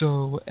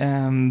 So,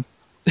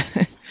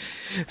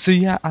 so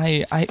yeah,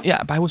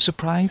 I was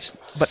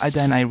surprised, but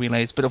then I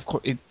realized, but of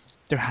course,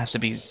 there has to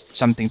be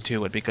something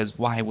to it, because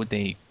why would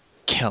they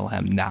kill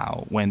him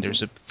now when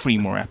there's 3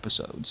 more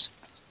episodes?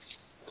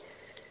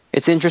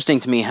 It's interesting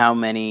to me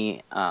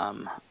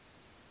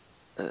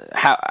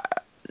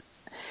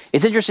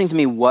it's interesting to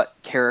me what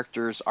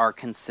characters are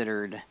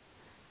considered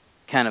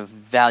kind of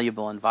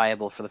valuable and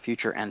viable for the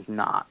future and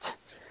not.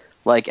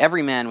 Like,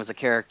 Everyman was a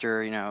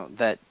character,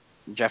 that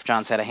Jeff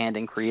Johns had a hand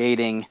in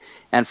creating,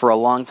 and for a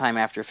long time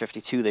after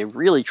 52, they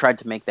really tried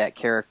to make that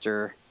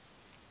character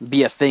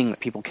be a thing that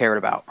people cared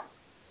about.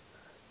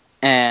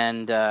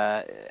 And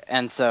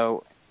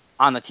so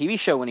on the TV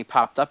show, when he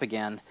popped up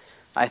again,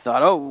 I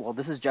thought, oh, well,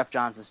 this is Jeff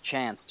Johns'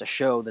 chance to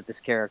show that this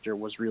character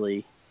was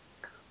really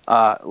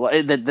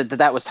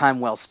that was time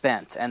well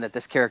spent, and that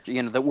this character,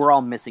 that we're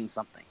all missing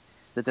something,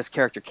 that this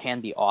character can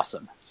be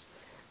awesome.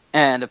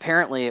 And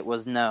apparently it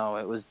was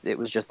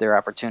just their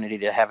opportunity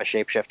to have a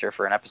shapeshifter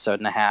for an episode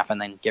and a half and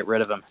then get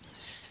rid of him.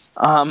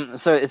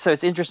 So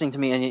it's interesting to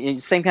me,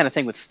 and same kind of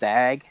thing with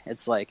Stagg.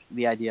 It's like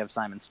the idea of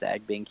Simon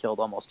Stagg being killed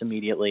almost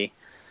immediately.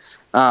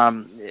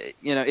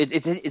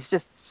 It's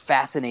just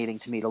fascinating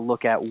to me to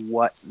look at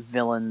what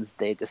villains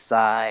they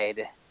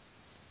decide.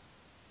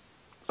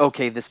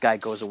 Okay, this guy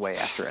goes away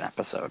after an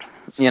episode.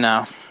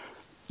 Yeah,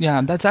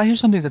 that's actually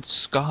something that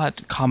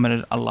Scott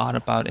commented a lot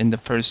about in the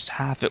first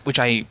half, which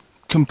I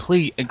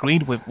completely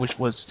agreed with, which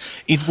was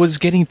it was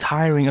getting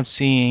tiring of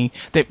seeing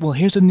that, well,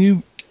 here's a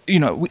new,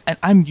 and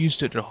I'm used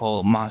to the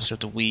whole Monster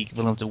of the Week,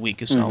 Villain of the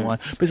Week, and so on,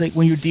 but it's like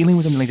when you're dealing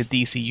with them in like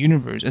the DC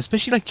universe,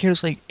 especially like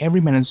characters like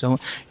Everyman and so on,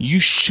 you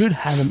should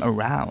have them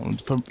around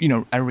for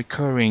a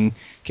recurring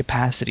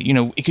capacity.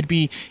 It could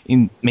be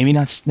in maybe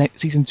not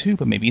season 2,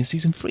 but maybe in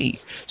season 3.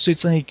 So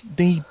it's like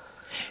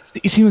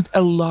it seems like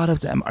a lot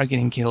of them are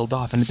getting killed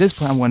off, and at this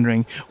point I'm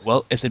wondering,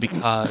 well, is it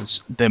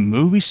because the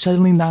movies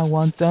suddenly now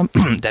want them,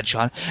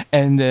 Deadshot,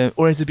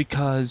 or is it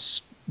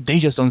because they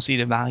just don't see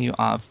the value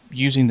of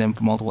using them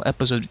for multiple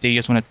episodes? They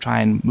just want to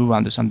try and move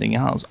on to something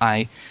else.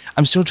 I'm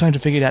still trying to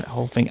figure that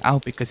whole thing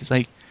out, because it's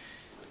like,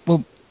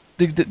 well,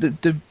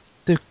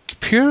 the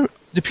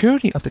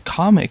purity of the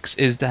comics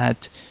is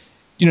that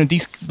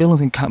these villains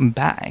can come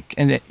back,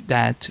 and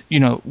that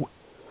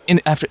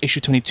after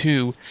issue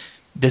 22.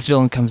 This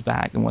villain comes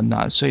back and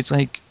whatnot. So it's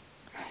like,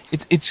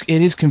 it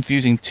is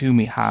confusing to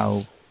me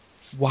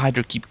why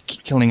they keep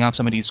killing off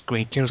some of these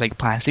great characters like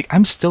Plastic.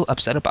 I'm still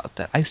upset about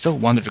that. I still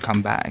want her to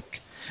come back,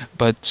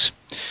 but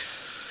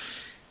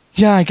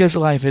yeah, I guess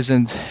life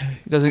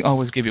doesn't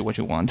always give you what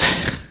you want.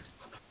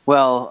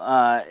 Well,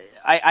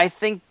 I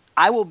think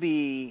I will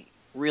be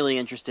really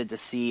interested to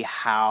see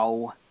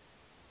how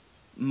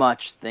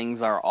much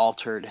things are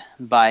altered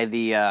by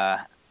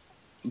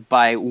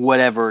by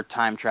whatever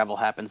time travel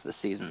happens this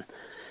season.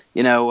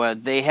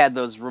 They had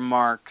those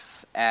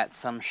remarks at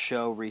some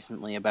show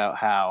recently about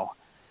how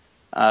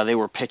they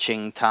were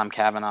pitching Tom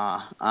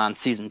Cavanaugh on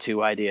season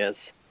 2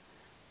 ideas.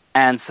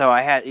 And so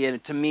I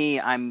had, to me,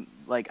 I'm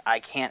like, I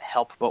can't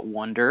help but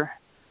wonder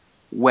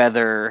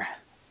whether,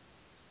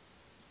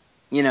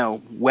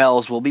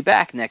 Wells will be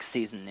back next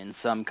season in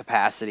some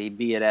capacity,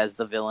 be it as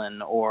the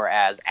villain or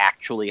as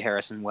actually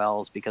Harrison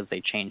Wells, because they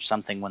changed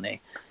something when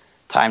they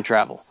time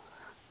travel.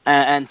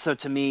 And so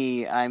to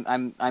me,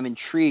 I'm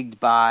intrigued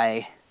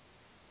by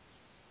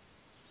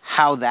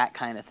how that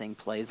kind of thing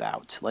plays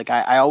out. Like,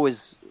 I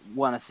always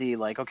want to see,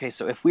 like, okay,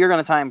 so if we are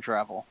going to time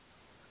travel,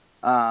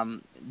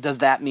 does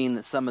that mean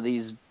that some of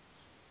these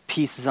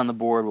pieces on the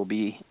board will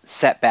be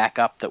set back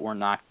up that were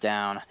knocked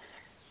down?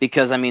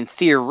 Because, I mean,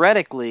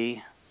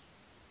 theoretically,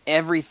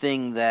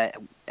 everything that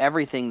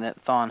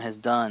Thawne has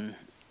done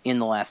in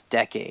the last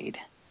decade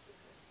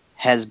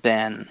has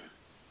been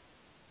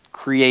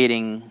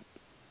creating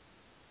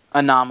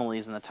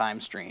anomalies in the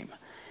time stream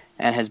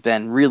and has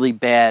been really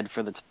bad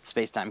for the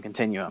space-time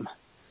continuum.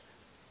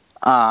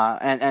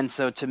 And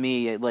so to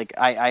me, like,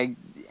 I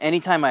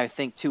anytime I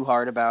think too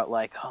hard about,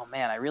 like, oh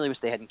man, I really wish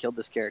they hadn't killed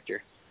this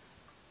character,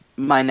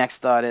 my next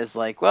thought is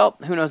like, well,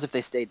 who knows if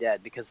they stay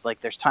dead, because,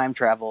 like, there's time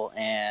travel,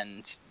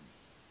 and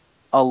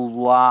a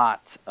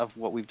lot of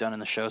what we've done in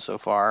the show so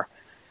far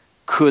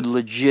could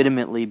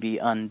legitimately be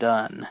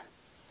undone.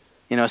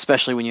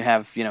 Especially when you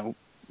have,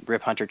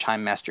 Rip Hunter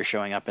Time Master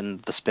showing up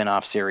in the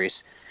spin-off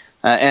series.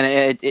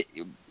 And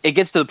it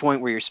gets to the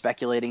point where you're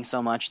speculating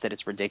so much that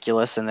it's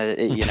ridiculous, and that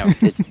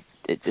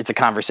it's a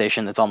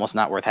conversation that's almost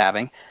not worth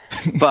having.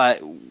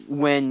 But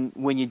when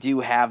you do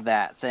have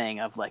that thing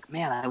of, like,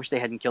 man, I wish they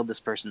hadn't killed this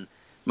person,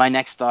 my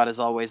next thought is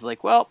always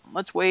like, well,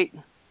 let's wait,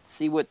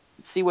 see what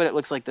it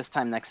looks like this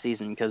time next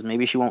season, because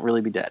maybe she won't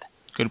really be dead.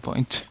 Good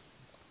point.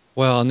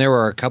 Well, and there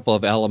were a couple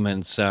of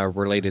elements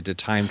related to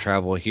time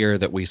travel here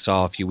that we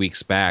saw a few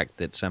weeks back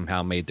that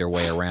somehow made their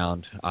way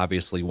around.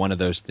 Obviously, one of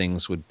those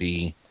things would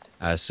be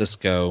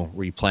Cisco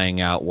replaying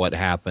out what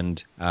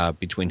happened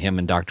between him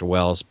and Dr.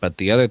 Wells. But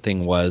the other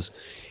thing was,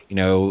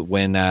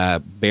 when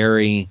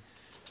Barry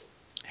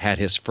had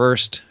his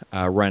first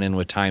run-in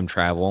with time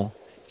travel,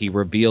 he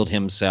revealed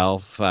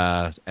himself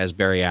as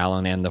Barry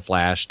Allen and the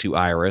Flash to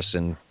Iris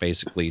and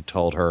basically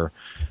told her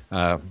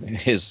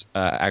his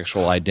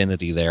actual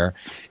identity there.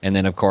 And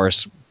then, of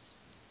course,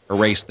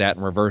 erased that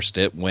and reversed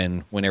it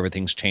when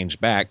everything's changed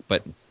back.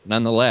 But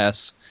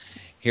nonetheless,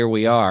 here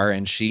we are,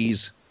 and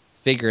she's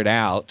figured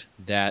out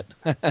that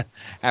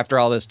after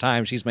all this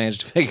time, she's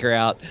managed to figure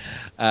out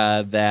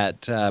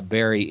that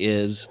Barry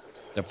is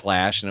the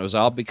Flash, and it was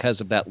all because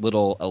of that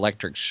little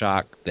electric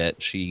shock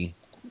that she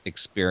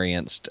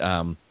experienced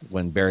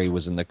when Barry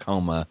was in the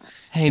coma.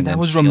 Hey, that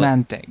was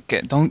romantic.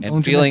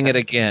 Don't feeling it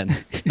again.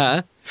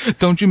 Huh?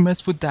 Don't you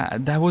mess with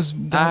that.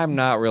 I'm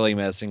not really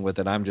messing with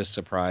it. I'm just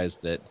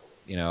surprised that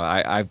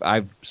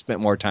I've spent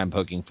more time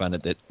poking fun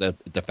at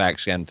the fact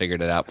she hadn't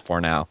figured it out before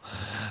now.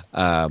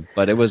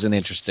 But it was an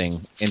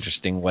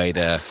interesting way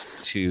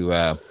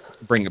to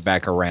bring it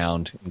back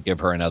around and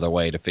give her another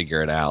way to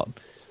figure it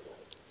out.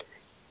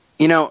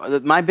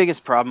 My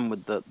biggest problem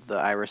with the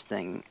Iris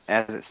thing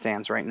as it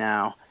stands right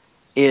now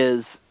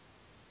is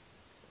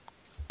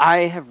I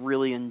have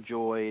really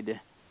enjoyed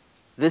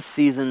this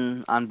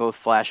season on both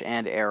Flash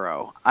and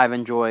Arrow. I've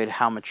enjoyed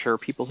how mature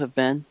people have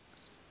been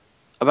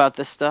about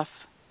this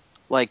stuff.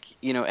 Like,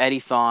 Eddie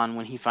Thawne,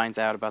 when he finds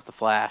out about the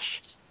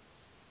Flash,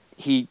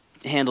 he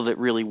handled it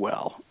really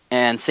well.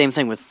 And same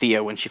thing with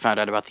Thea when she found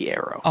out about the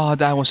Arrow. Oh,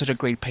 that was such a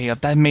great payoff.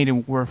 That made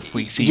it worth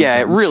 3 seasons. Yeah,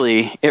 it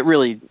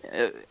really.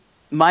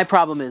 My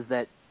problem is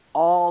that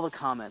all the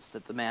comments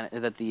that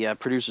the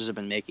producers have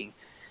been making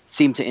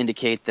seem to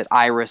indicate that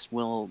Iris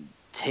will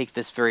take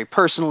this very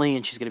personally,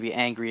 and she's going to be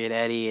angry at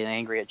Eddie and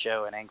angry at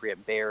Joe and angry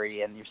at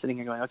Barry. And you're sitting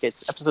here going, okay,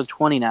 it's episode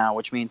 20 now,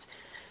 which means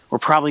we're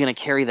probably going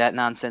to carry that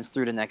nonsense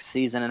through to next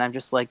season. And I'm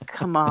just like,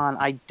 come on,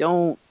 I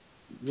don't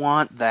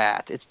want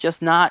that. It's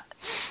just not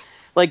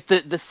like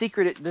the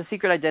secret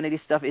identity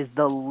stuff is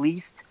the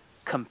least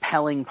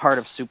compelling part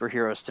of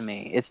superheroes to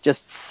me. It's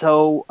just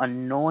so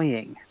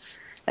annoying.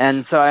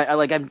 And so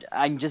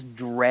I'm just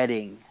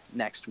dreading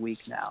next week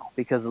now,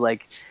 because,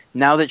 like,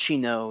 now that she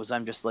knows,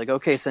 I'm just like,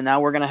 okay, so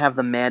now we're going to have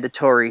the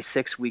mandatory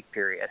 6-week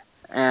period,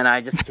 and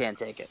I just can't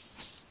take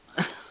it.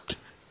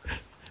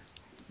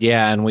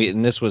 Yeah,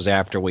 and this was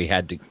after we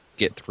had to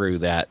get through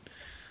that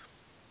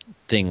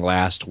thing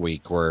last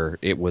week where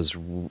it was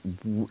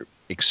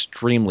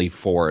extremely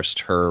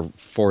forced, her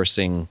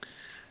forcing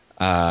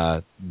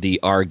the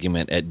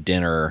argument at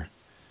dinner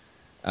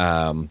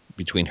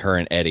between her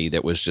and Eddie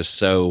that was just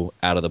so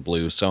out of the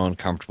blue, so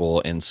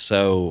uncomfortable, and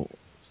so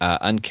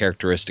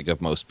uncharacteristic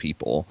of most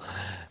people.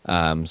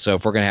 So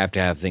if we're going to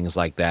have things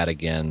like that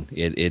again,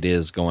 it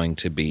is going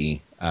to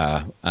be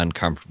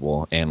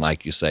uncomfortable and,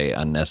 like you say,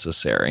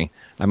 unnecessary.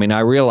 I mean, I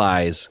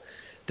realize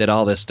that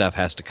all this stuff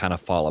has to kind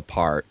of fall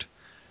apart,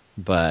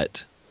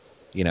 but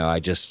I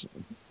just,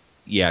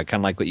 yeah,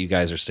 kind of like what you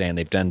guys are saying.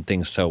 They've done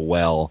things so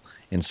well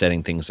in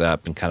setting things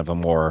up in kind of a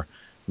more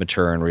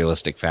mature and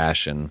realistic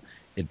fashion.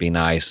 It'd be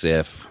nice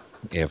if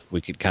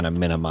we could kind of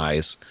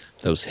minimize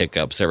those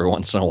hiccups every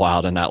once in a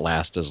while to not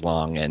last as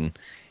long, and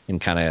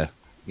kind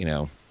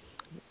of,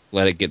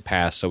 let it get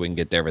past so we can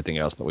get to everything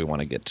else that we want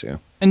to get to.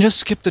 And just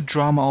skip the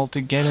drama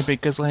altogether,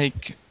 because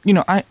like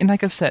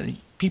I said,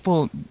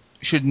 people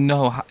should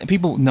know.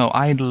 People know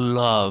I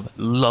love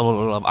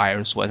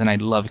Iris West, and I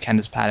love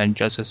Candice Patton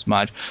just as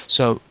much.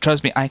 So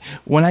trust me,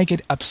 when I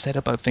get upset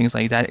about things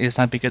like that, it's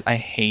not because I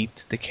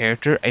hate the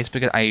character. It's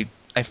because I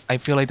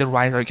feel like the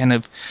writer kind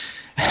of,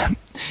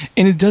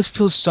 and it does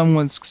feel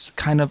someone's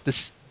kind of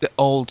the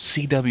old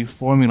CW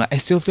formula. I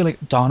still feel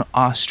like Dawn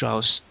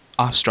Ostroff,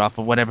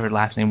 or whatever her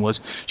last name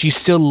was, she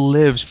still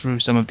lives through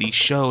some of these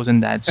shows,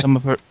 and that some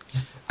of her,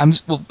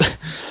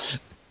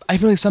 I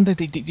feel like sometimes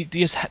they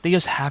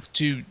just have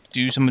to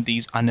do some of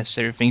these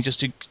unnecessary things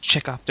just to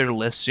check off their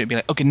list to be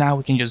like, okay, now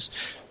we can just,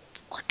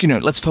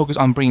 let's focus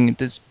on bringing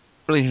this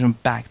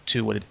relationship back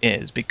to what it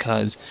is,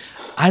 because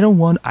I don't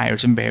want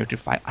Iris and Barry to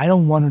fight. I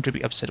don't want her to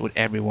be upset with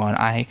everyone.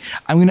 I'm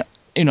gonna,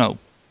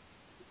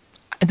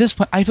 at this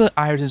point, I feel like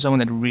Iris is someone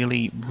that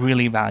really,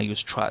 really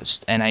values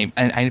trust, and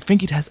I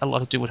think it has a lot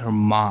to do with her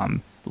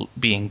mom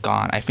being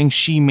gone. I think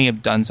she may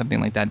have done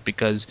something like that,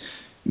 because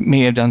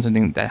may have done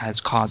something that has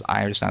caused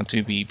Iris now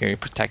to be very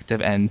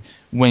protective, and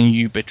when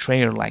you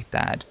betray her like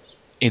that,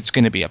 it's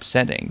going to be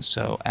upsetting.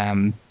 So,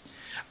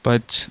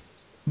 but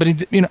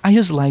it, I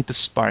just like the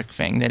spark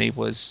thing that it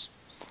was,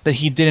 that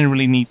he didn't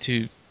really need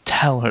to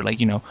tell her,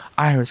 like,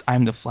 Iris,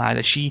 I'm the Flash,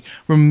 that she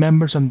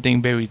remembers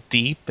something very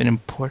deep and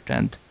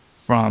important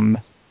from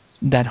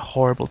that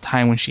horrible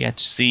time when she had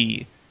to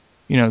see,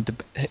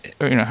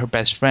 her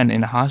best friend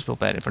in a hospital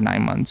bed for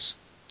 9 months.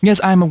 Yes,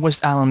 I'm a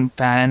West Allen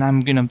fan, and I'm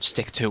gonna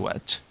stick to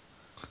it.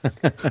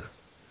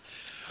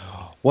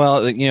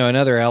 Well,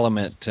 another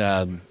element,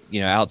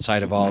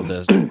 outside of all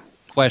the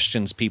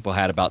questions people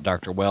had about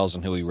Dr. Wells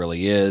and who he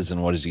really is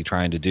and what is he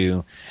trying to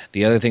do,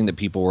 the other thing that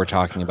people were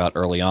talking about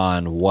early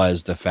on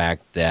was the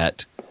fact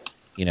that,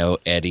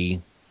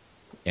 Eddie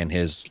and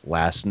his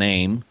last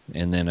name,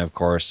 and then, of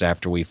course,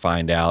 after we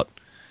find out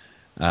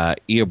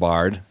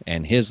Eobard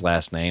and his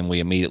last name,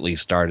 we immediately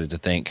started to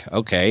think,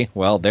 okay,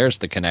 well, there's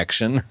the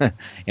connection. And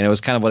it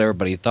was kind of what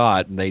everybody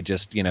thought. They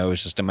just, it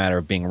was just a matter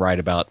of being right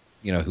about,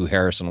 who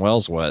Harrison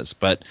Wells was.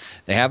 But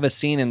they have a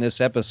scene in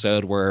this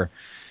episode where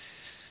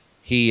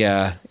he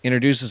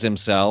introduces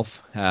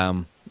himself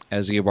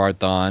as Eobard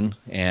Thawne,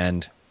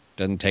 and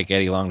doesn't take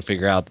Eddie long to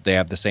figure out that they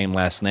have the same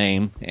last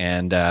name,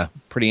 and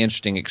pretty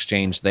interesting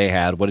exchange they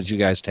had. What did you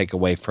guys take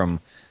away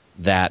from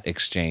that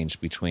exchange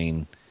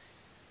between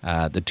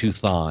the two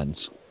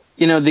Thawnes?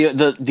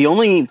 The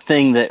only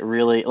thing that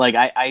really, like,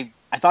 I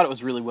thought it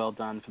was really well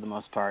done for the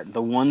most part.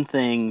 The one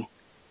thing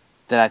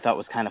that I thought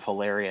was kind of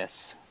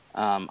hilarious,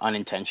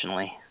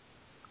 unintentionally,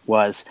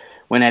 was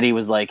when Eddie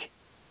was like,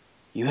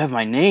 "You have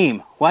my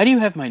name. Why do you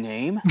have my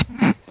name?"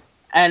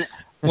 And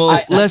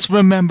well, let's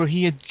remember,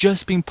 he had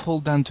just been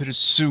pulled down to the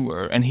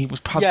sewer, and he was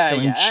probably still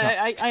in shock.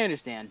 I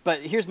understand,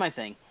 but here's my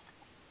thing.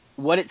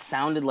 What it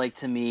sounded like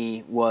to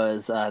me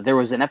was there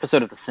was an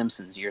episode of The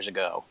Simpsons years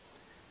ago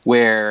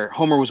where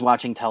Homer was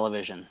watching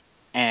television,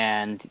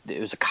 and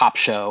it was a cop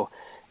show,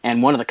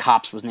 and one of the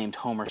cops was named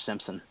Homer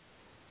Simpson.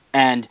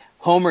 And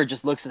Homer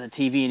just looks at the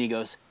TV and he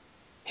goes,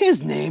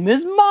 "His name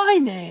is my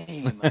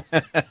name."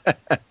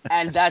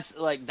 And that's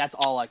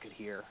all I could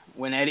hear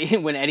when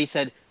Eddie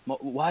said,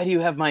 "Why do you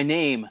have my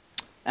name?"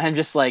 And I'm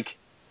just like,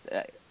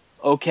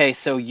 okay,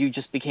 so you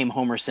just became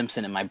Homer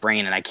Simpson in my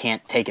brain, and I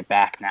can't take it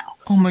back now.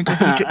 Oh my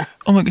god!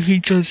 He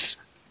just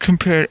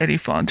compared Eddie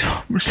Thawne to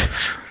Homer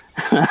Simpson.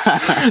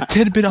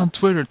 Tidbit on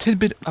Twitter.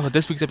 Tidbit about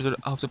this week's episode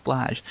of The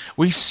Flash.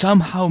 We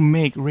somehow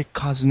make Rick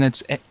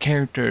Cosnet's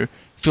character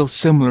feel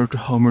similar to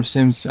Homer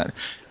Simpson.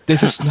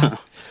 This is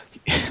not.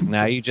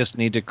 Now you just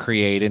need to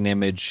create an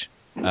image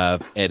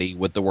of Eddie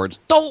with the words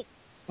 "don't."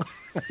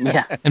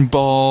 Yeah, and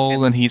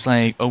bald, and he's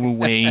like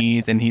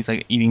overweight, and he's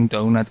like eating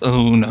donuts.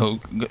 Oh no,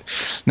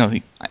 no!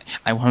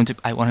 I want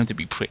him to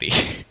be pretty.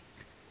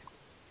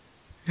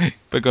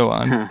 But go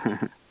on.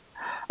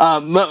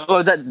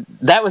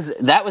 That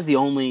was the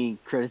only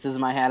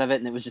criticism I had of it,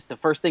 and it was just the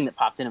first thing that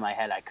popped into my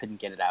head. I couldn't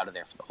get it out of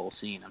there for the whole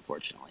scene,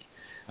 unfortunately.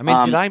 I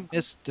mean,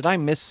 did I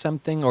miss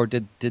something, or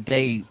did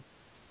they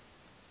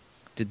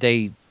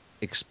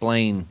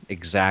explain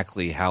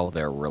exactly how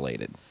they're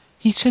related?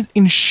 He said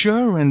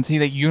insurance.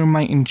 He's like, "You're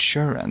my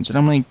insurance," and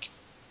I'm like,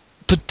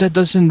 but that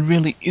doesn't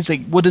really. It's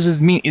like, what does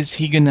it mean? Is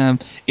he gonna,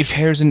 if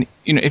Harrison,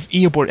 if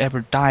Eobard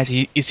ever dies,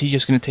 is he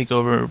just gonna take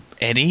over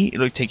Eddie,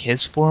 like take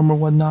his form or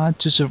whatnot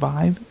to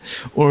survive,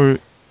 or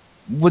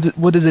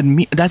what does it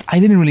mean? That I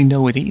didn't really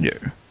know it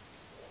either.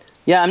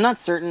 Yeah, I'm not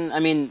certain.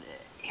 I mean,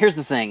 here's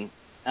the thing: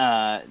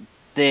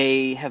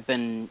 they have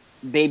been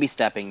baby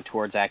stepping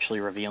towards actually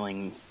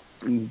revealing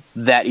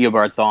that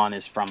Eobard Thawne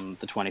is from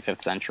the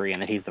 25th century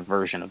and that he's the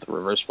version of the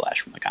Reverse Flash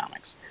from the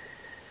comics.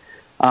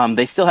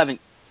 They still haven't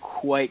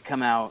quite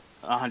come out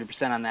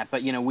 100% on that,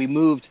 but we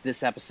moved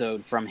this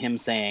episode from him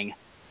saying,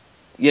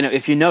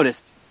 if you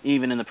noticed,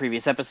 even in the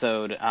previous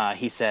episode,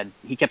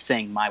 he kept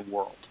saying "my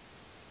world,"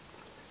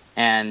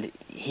 and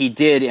he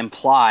did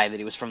imply that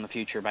he was from the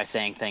future by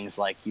saying things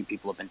like "you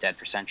people have been dead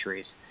for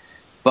centuries,"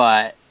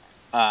 but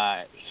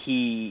it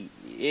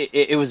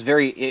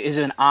was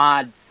an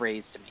odd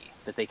phrase to me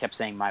that they kept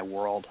saying "my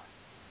world."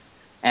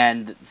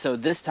 And so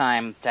this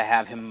time, to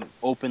have him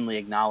openly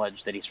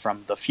acknowledge that he's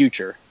from the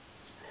future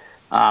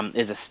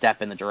is a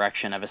step in the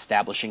direction of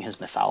establishing his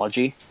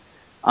mythology.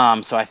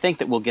 So I think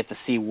that we'll get to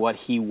see what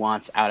he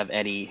wants out of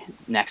Eddie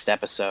next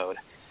episode.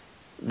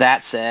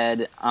 That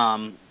said,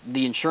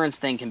 the insurance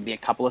thing can be a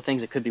couple of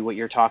things. It could be what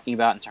you're talking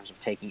about in terms of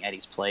taking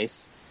Eddie's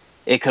place.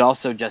 It could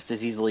also just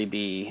as easily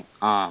be,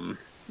 in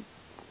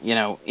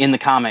the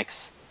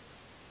comics,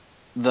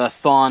 the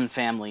Thawne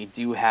family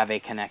do have a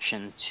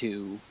connection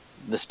to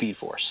the Speed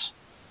Force,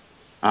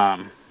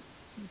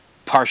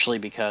 partially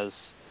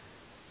because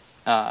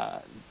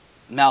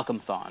Malcolm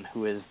Thawne,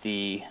 who is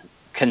the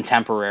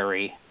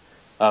contemporary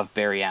of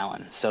Barry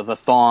Allen, so the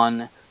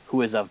Thawne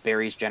who is of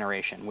Barry's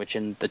generation, which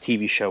in the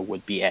TV show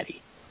would be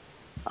Eddie,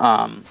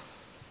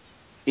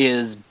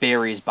 is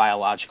Barry's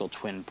biological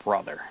twin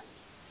brother.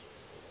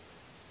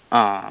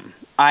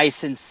 I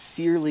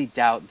sincerely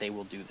doubt they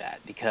will do that,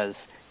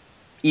 because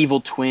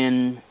evil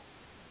twin,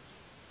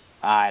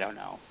 I don't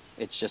know.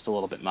 It's just a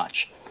little bit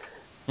much.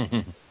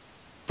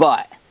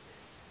 But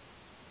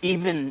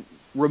even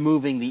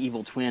removing the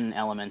evil twin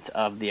element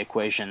of the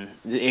equation,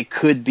 it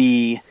could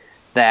be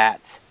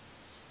that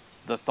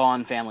the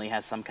Thawne family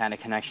has some kind of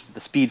connection to the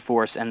Speed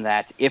Force, and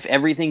that if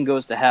everything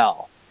goes to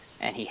hell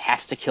and he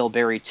has to kill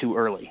Barry too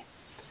early,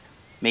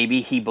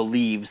 maybe he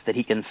believes that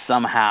he can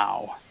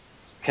somehow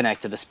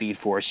connect to the Speed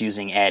Force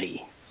using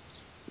Eddie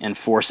and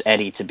force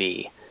Eddie to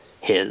be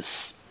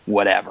his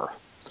whatever.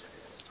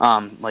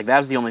 That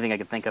was the only thing I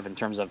could think of in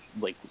terms of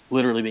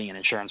literally being an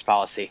insurance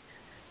policy,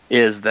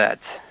 is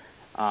that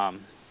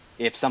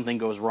if something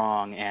goes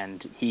wrong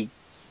and he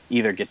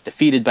either gets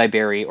defeated by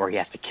Barry or he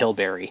has to kill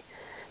Barry,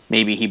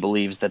 maybe he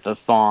believes that the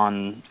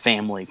Thawne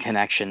family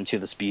connection to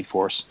the Speed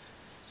Force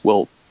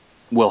will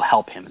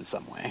help him in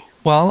some way.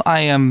 Well,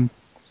 I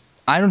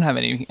don't have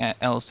anything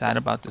else to add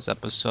about this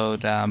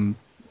episode.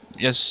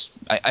 Just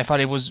I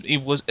thought it was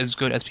as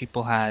good as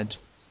people had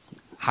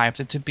hyped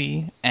it to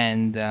be,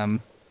 and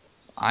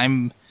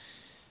I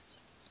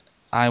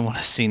want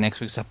to see next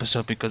week's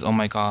episode because, oh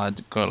my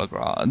god, Gorilla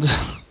Grodd.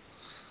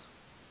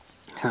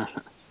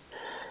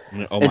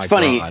 It's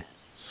funny.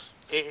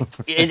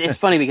 It's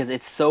funny because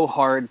it's so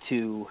hard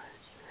to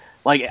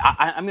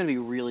I'm going to be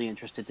really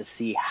interested to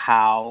see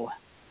how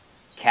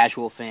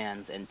casual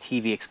fans and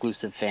TV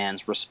exclusive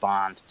fans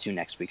respond to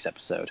next week's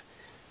episode,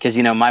 because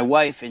my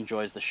wife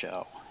enjoys the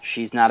show.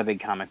 She's not a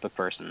big comic book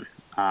person,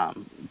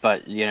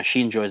 but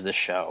she enjoys this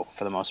show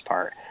for the most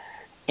part.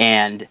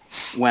 And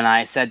when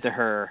I said to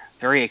her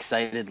very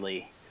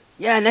excitedly,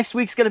 "Yeah, next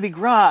week's going to be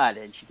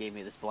Grodd," and she gave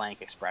me this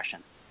blank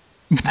expression,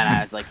 and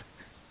I was like,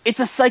 "It's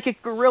a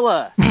psychic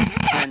gorilla,"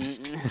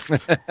 and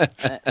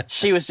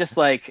she was just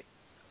like,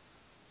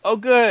 "Oh,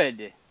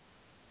 good.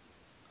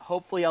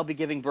 Hopefully, I'll be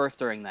giving birth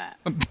during that."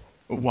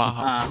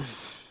 Wow.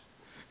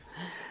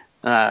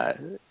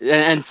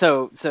 And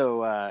so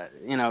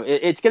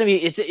it's gonna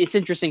be it's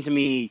interesting to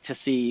me to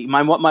see.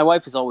 My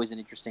wife is always an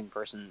interesting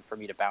person for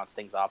me to bounce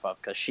things off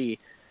of, because she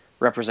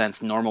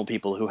represents normal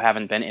people who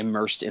haven't been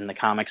immersed in the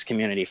comics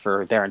community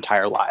for their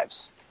entire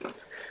lives.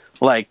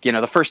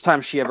 The first time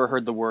she ever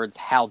heard the words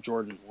Hal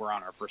Jordan were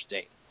on our first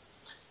date.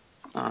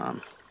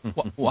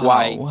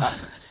 Wow.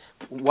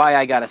 Why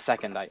I got a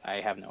second,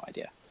 I have no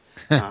idea.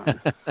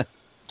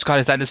 Scott,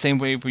 is that the same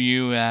way for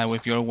you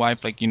with your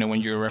wife? When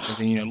you're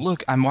referencing,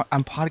 look, I'm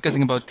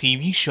podcasting about a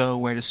TV show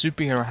where the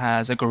superhero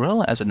has a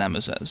gorilla as a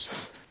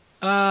nemesis.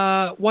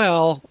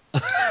 Well,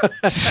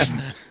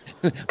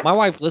 my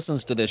wife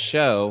listens to this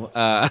show.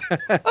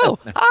 Oh,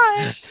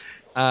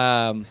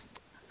 hi.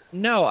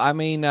 No, I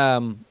mean,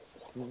 no,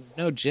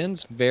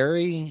 Jen's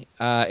very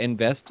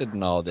invested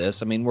in all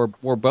this. I mean,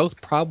 we're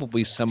both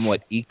probably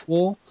somewhat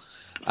equal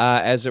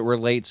as it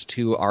relates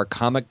to our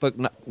comic book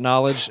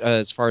knowledge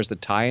as far as the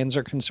tie-ins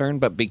are concerned.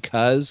 But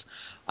because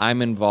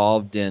I'm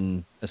involved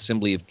in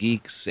Assembly of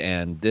Geeks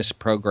and this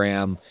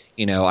program,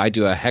 I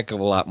do a heck of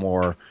a lot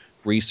more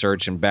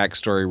research and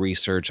backstory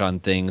research on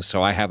things,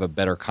 so I have a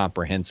better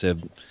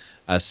comprehensive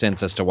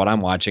sense as to what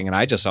I'm watching, and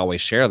I just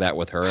always share that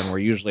with her, and we're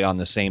usually on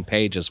the same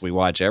page as we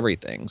watch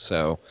everything.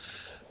 So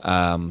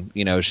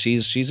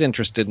she's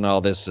interested in all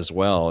this as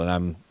well,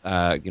 and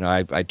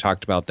I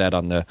talked about that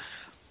on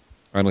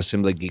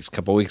Assembly Geeks a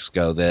couple weeks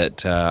ago,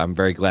 that I'm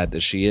very glad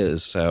that she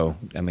is. So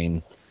I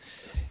mean,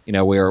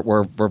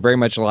 we're very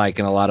much alike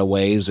in a lot of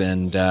ways,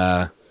 and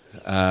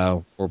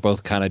we're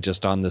both kind of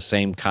just on the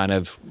same kind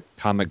of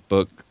comic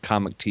book,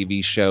 comic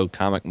TV show,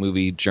 comic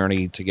movie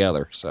journey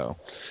together. So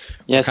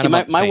yeah, see,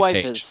 my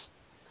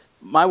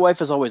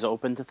wife is always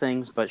open to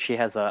things, but she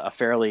has a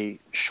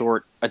fairly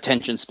short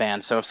attention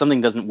span. So if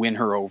something doesn't win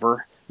her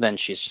over, then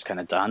she's just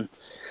kind of done.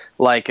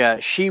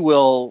 She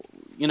will,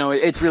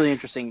 it's really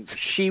interesting.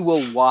 She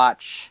will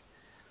watch,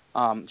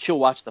 she'll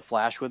watch The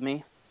Flash with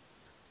me,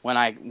 when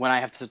I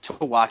have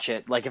to watch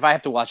it, like if I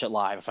have to watch it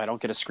live, if I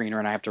don't get a screener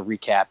and I have to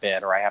recap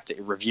it or I have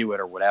to review it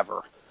or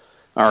whatever,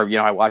 or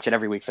I watch it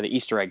every week for the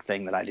Easter egg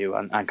thing that I do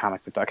on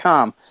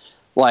comicbook.com,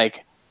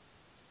 like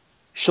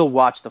she'll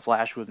watch The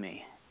Flash with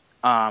me.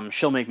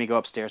 She'll make me go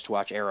upstairs to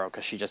watch Arrow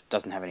because she just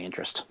doesn't have any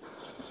interest.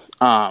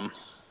 And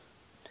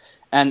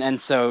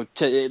so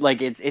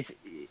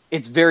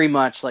it's very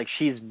much like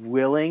she's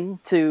willing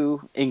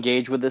to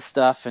engage with this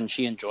stuff and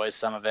she enjoys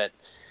some of it.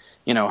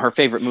 Her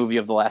favorite movie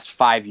of the last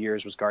 5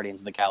 years was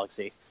Guardians of the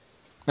Galaxy.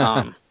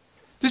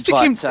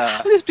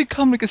 This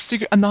become like a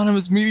secret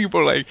anonymous media,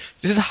 but like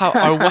this is how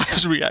our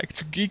wives react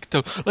to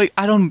geekdom. Like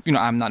I don't,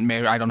 I'm not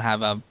married, I don't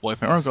have a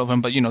boyfriend or a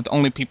girlfriend, but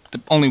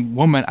the only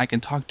woman I can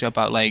talk to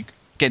about like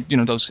get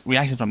those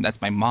reactions from,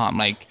 that's my mom.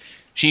 Like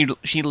she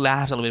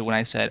laughed a little bit when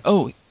I said,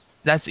 "Oh,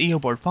 that's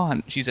Eobard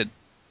Vaughn." She said,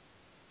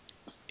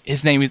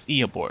 "His name is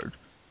Eobard."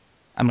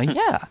 I'm like,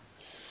 "Yeah,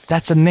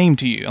 that's a name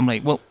to you." I'm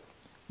like, "Well,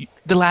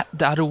 the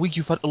other week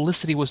you thought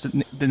Olicity was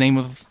the name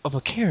of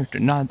a character,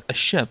 not a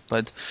ship."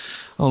 But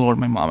oh Lord,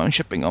 my mom, I'm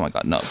shipping. Oh my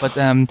God, no.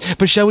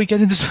 But shall we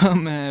get into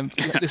some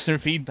listener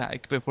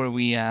feedback before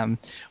we ran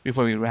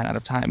out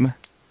of time?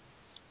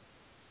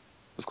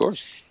 Of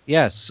course.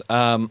 Yes.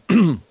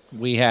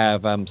 We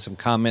have some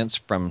comments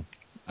from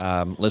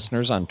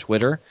listeners on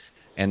Twitter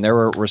and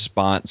their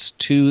response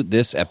to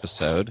this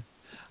episode.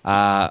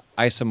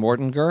 Isa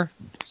Mortinger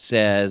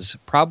says,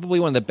 probably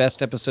one of the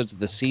best episodes of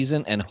the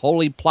season and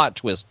holy plot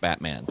twist,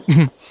 Batman.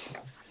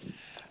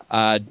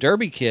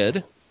 Derby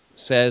Kid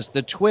says,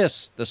 the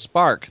twists, the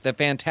spark, the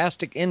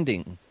fantastic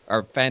ending,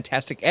 or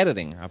fantastic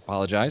editing, I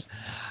apologize.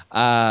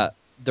 The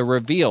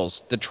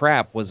reveals, the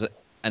trap was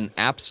an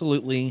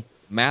absolutely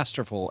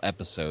masterful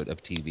episode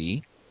of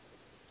TV.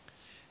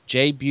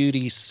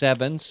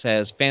 JBeauty7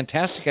 says,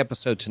 fantastic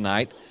episode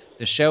tonight.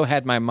 The show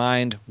had my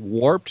mind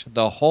warped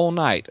the whole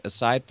night.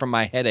 Aside from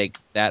my headache,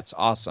 that's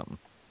awesome.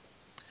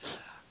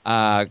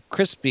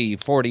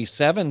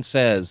 Crispy47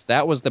 says,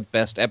 that was the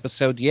best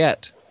episode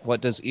yet.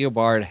 What does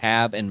Eobard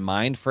have in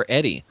mind for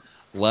Eddie?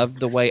 Loved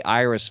the way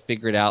Iris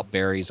figured out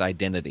Barry's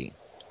identity.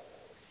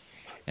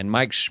 And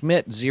Mike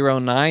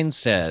Schmidt09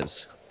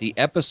 says, the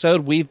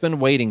episode we've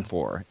been waiting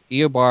for.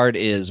 Eobard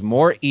is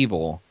more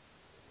evil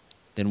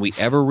than we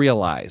ever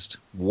realized.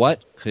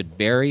 What could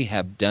Barry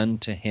have done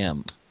to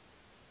him?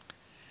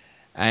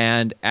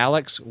 And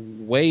Alex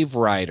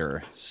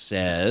Waverider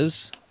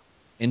says,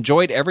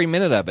 enjoyed every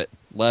minute of it.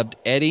 Loved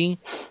Eddie,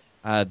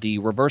 the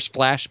Reverse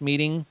Flash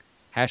meeting,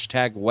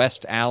 hashtag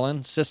West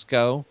Allen,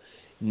 Cisco,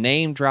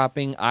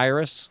 name-dropping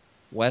Iris,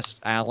 West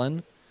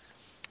Allen,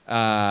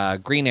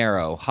 Green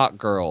Arrow, Hot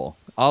Girl.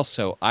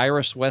 Also,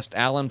 Iris West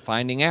Allen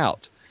finding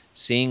out,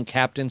 seeing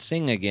Captain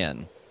Singh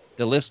again.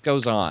 The list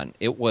goes on.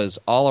 It was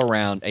all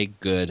around a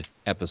good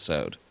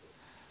episode.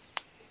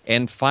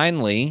 And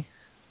finally,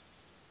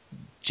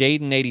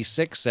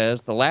 Jaden86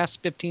 says, the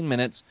last 15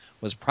 minutes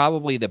was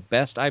probably the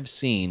best I've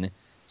seen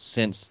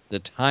since the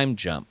time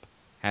jump.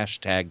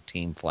 Hashtag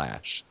Team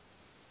Flash.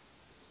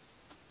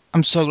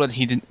 I'm so glad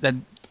that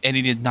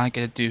Eddie did not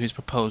get to do his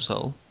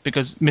proposal,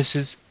 because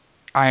Mrs.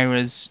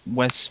 Iris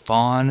West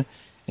Vaughn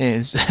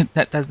is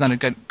that's not a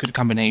good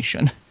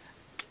combination.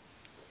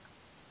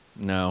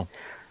 No.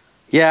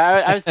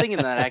 Yeah, I was thinking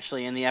that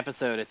actually in the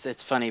episode.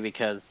 It's funny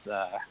because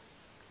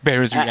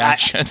Barry's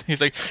reaction.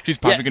 He's like, she's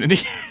probably gonna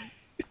need.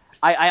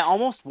 I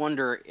almost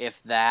wonder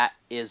if that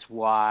is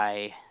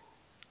why,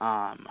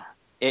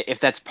 if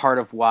that's part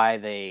of why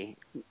they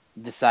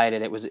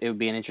decided it would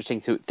be an interesting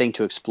thing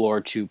to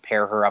explore to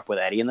pair her up with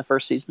Eddie in the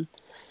first season,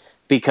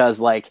 because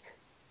like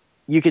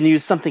you can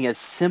use something as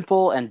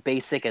simple and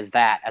basic as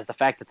that, as the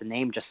fact that the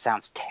name just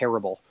sounds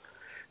terrible,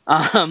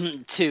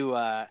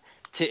 to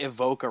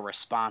evoke a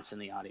response in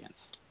the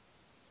audience.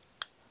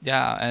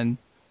 Yeah, and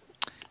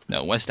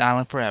no, West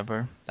Allen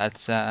forever.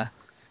 That's that's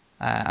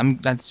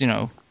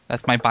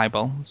my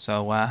Bible.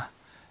 So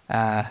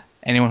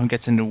anyone who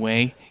gets in the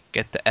way,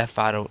 get the F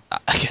out of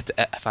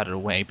the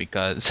way,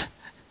 because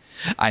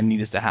I need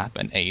this to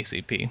happen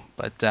ASAP.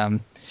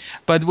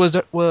 But was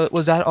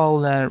that all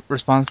the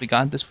response we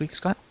got this week,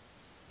 Scott?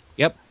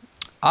 Yep.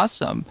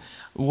 Awesome.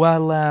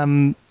 Well,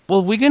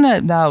 we're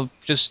gonna now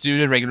just do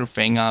the regular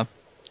thing of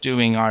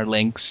doing our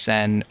links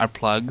and our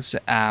plugs.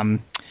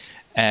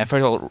 First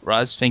of all,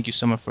 Russ, thank you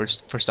so much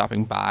for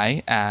stopping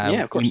by.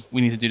 Yeah, of course.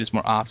 We need to do this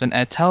more often.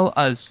 Tell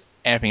us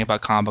everything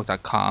about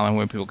comicbook.com and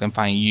where people can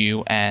find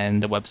you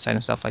and the website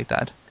and stuff like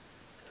that.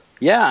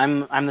 Yeah,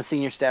 I'm the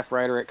senior staff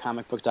writer at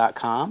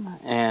comicbook.com,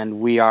 and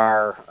we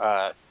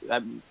are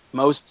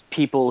most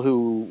people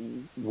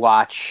who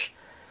watch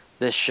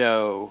this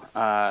show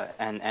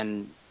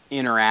and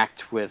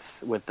interact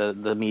with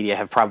the media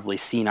have probably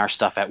seen our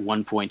stuff at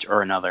one point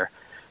or another.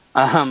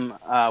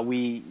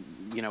 We're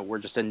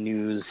just a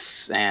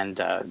news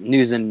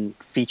and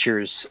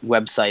features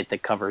website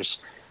that covers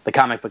the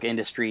comic book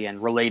industry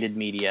and related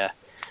media.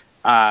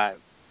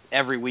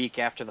 Every week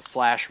after the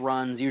Flash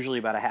runs, usually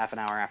about a half an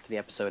hour after the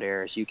episode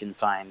airs, you can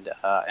find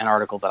an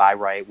article that I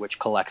write which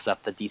collects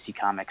up the DC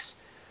Comics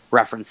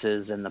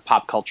references and the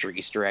pop culture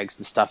Easter eggs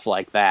and stuff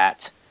like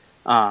that.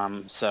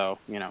 So,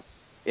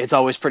 it's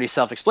always pretty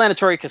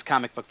self-explanatory because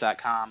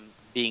comicbook.com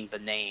being the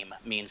name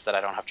means that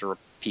I don't have to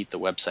repeat the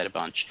website a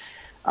bunch.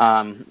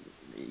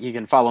 You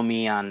can follow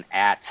me on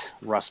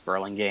 @Russ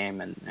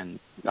Burlingame, and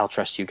I'll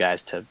trust you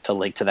guys to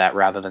link to that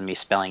rather than me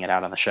spelling it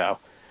out on the show.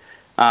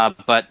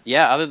 But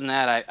yeah, other than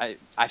that,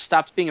 I've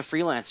stopped being a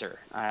freelancer.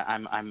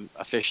 I'm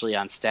officially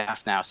on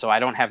staff now, so I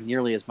don't have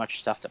nearly as much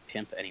stuff to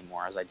pimp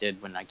anymore as I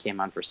did when I came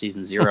on for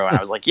season 0, and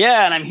I was like,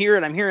 yeah, and I'm here,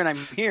 and I'm here, and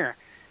I'm here.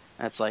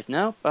 And it's like,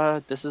 nope,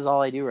 this is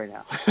all I do right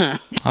now.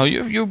 Oh,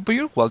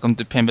 you're welcome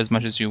to pimp as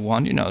much as you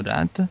want. You know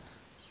that.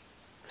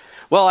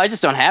 Well, I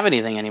just don't have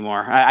anything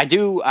anymore. I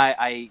do.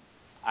 I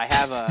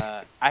have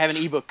an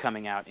ebook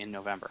coming out in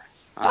November.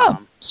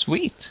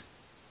 Sweet.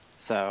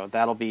 So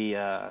that'll be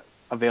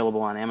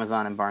available on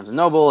Amazon and Barnes &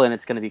 Noble, and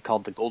it's going to be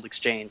called The Gold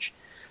Exchange.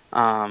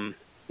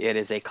 It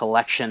is a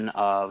collection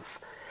of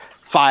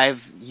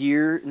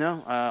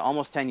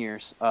almost 10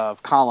 years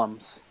of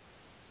columns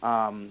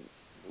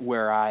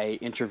where I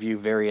interview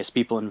various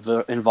people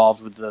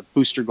involved with the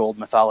Booster Gold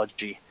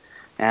mythology.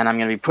 And I'm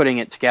going to be putting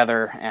it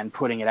together and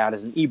putting it out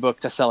as an ebook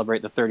to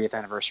celebrate the 30th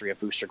anniversary of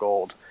Booster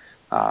Gold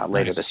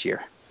later this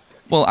year.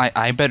 Well,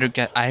 I better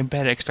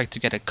expect to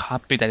get a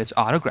copy that is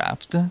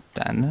autographed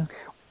then.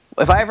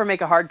 If I ever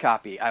make a hard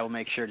copy, I will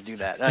make sure to do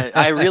that.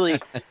 I really...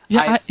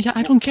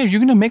 I don't care. You're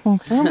going to make one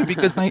for me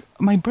because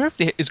my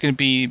birthday is going to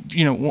be,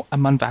 a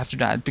month after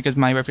that because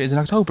my birthday is in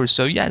October.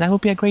 So, yeah, that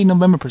would be a great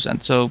November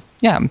present. So,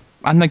 yeah,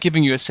 I'm not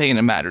giving you a say in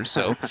the matter.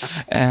 So,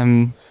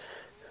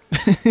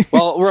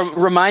 well,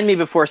 remind me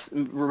before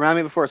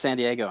San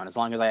Diego, and as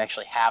long as I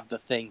actually have the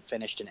thing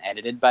finished and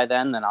edited by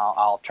then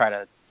I'll try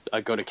to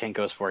go to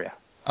Kinko's for you.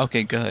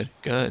 Okay, good.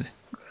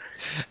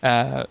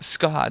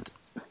 Scott,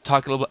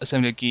 talk a little about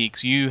Assembly of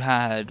Geeks. You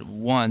had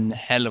one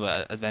hell of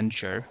an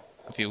adventure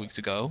a few weeks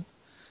ago.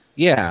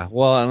 Yeah,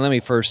 well, and let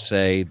me first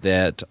say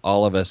that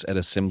all of us at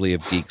Assembly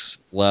of Geeks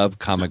love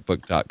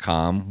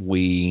comicbook.com.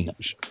 We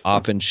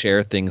often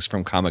share things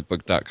from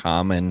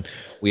comicbook.com, and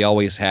we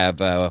always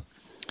have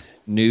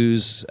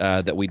news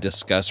that we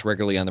discuss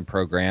regularly on the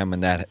program,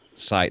 and that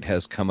site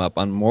has come up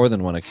on more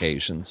than one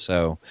occasion.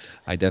 So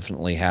I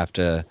definitely have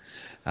to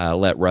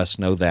let Russ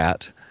know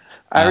that.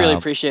 I really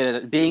appreciate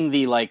it. Being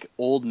the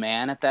old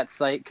man at that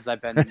site, because I'm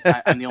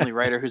the only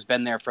writer who's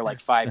been there for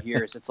 5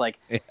 years. It's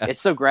It's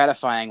so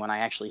gratifying when I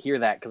actually hear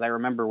that, because I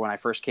remember when I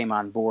first came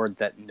on board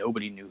that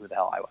nobody knew who the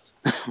hell I was.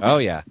 Oh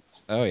yeah.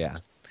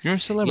 You're a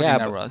celebrity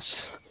now,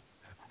 Russ.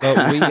 But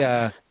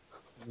I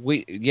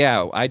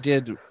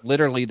did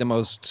literally the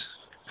most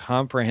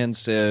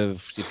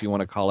comprehensive, if you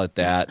want to call it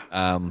that,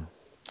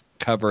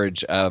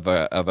 coverage of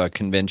a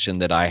convention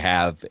that I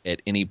have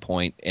at any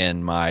point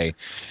in my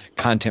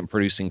content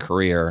producing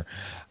career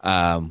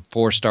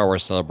for Star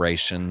Wars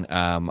Celebration.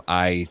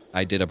 I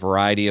did a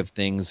variety of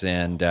things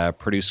and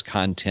produced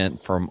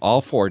content from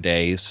all 4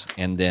 days,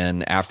 and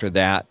then after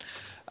that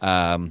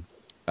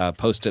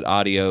posted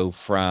audio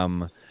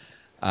from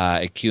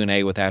a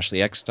Q&A with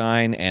Ashley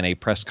Eckstein and a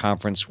press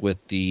conference with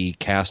the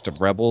cast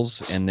of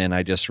Rebels. And then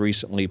I just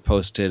recently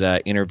posted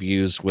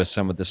interviews with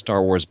some of the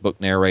Star Wars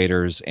book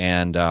narrators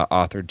and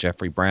author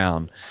Jeffrey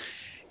Brown.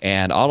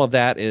 And all of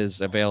that is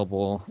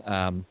available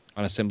on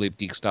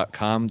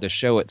assemblyofgeeks.com. The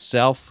show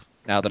itself,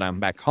 now that I'm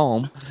back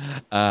home,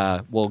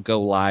 will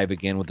go live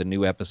again with a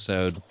new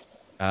episode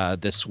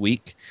this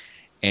week.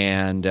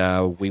 And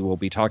we will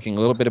be talking a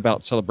little bit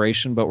about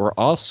Celebration, but we're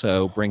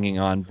also bringing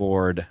on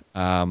board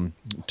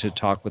to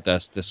talk with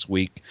us this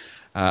week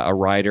a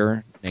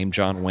writer named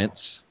John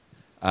Wentz,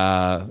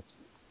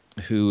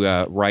 who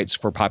writes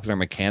for Popular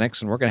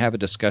Mechanics, and we're going to have a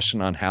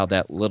discussion on how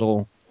that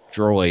little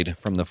droid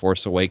from The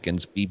Force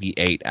Awakens,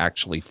 BB-8,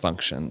 actually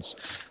functions,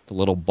 the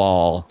little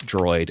ball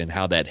droid, and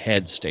how that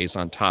head stays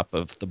on top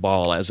of the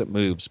ball as it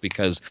moves,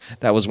 because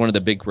that was one of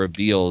the big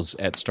reveals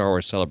at Star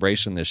Wars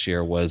Celebration this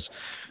year, was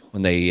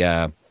when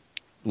they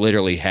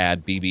literally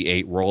had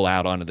BB-8 roll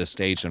out onto the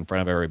stage in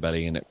front of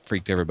everybody, and it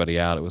freaked everybody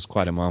out. It was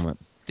quite a moment.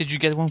 Did you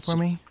get one for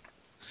me?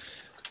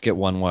 Get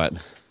one what?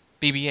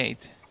 BB-8.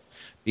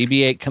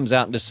 BB-8 comes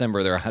out in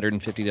December. They're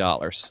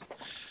 $150.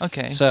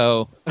 Okay.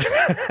 So. Well,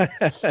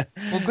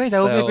 great.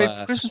 That will be a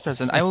great Christmas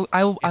present. I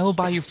will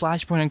buy you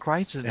Flashpoint and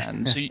Crisis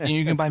then, so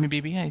you can buy me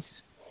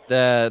BB-8.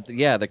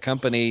 The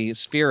company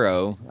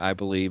Sphero, I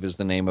believe, is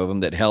the name of them,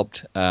 that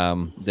helped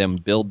them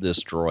build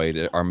this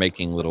droid, are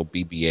making little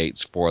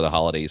BB-8s for the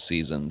holiday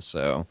season.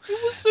 So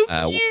it was so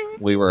cute.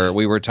 We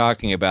were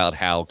talking about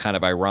how kind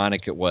of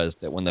ironic it was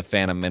that when the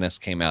Phantom Menace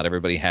came out,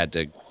 everybody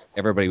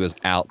was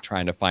out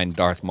trying to find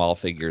Darth Maul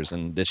figures,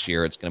 and this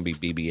year it's going to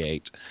be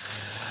BB-8.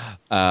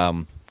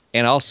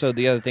 And also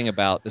the other thing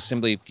about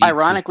Assembly of Geeks,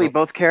 ironically,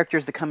 both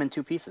characters that come in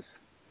 2 pieces.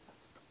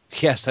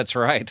 Yes, that's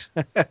right.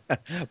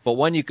 But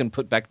one you can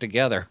put back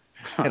together,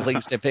 at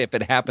least if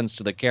it happens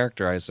to the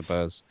character, I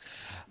suppose.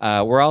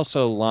 We're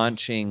also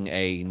launching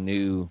a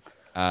new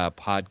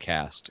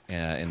podcast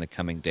in the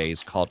coming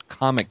days called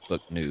Comic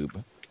Book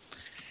Noob.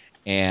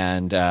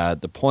 And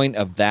the point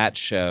of that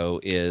show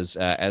is,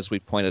 as we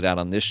pointed out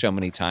on this show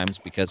many times,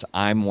 because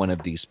I'm one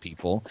of these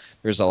people,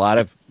 there's a lot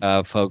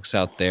of folks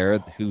out there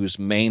whose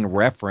main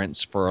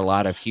reference for a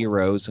lot of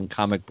heroes and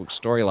comic book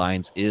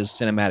storylines is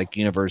cinematic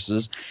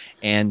universes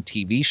and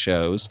TV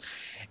shows.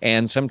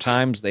 And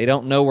sometimes they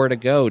don't know where to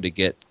go to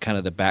get kind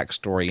of the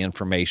backstory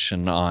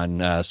information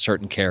on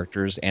certain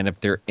characters. And if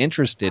they're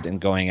interested in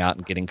going out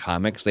and getting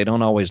comics, they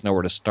don't always know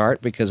where to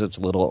start because it's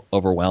a little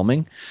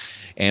overwhelming.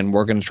 And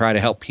we're going to try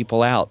to help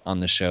people out on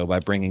the show by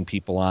bringing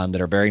people on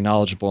that are very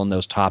knowledgeable in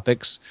those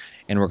topics.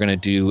 And we're going to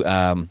do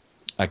a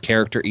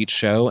character each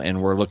show.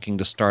 And we're looking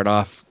to start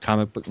off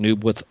Comic Book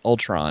Noob with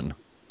Ultron,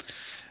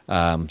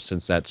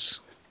 since that's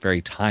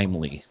very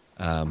timely.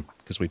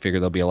 Because we figure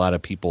there'll be a lot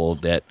of people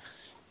that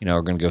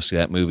are going to go see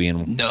that movie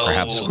and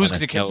perhaps who's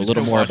going to know a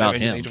little more about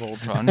him.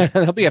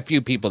 There'll be a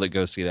few people that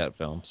go see that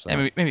film. So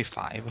yeah, maybe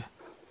 5.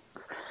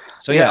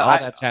 So yeah, all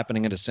that's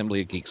happening at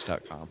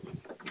assemblyofgeeks.com.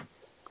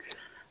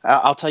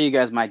 I'll tell you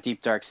guys my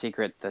deep dark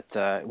secret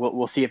that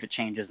we'll see if it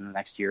changes in the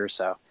next year or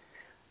so.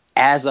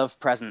 As of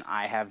present,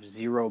 I have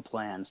 0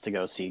 plans to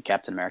go see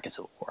Captain America: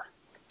 Civil War.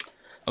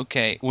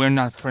 Okay, we're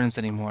not friends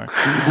anymore.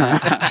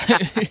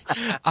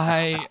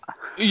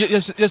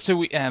 Just so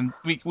we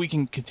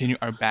can continue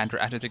our banter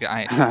after the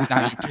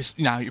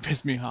now you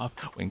piss me off.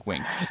 Wink,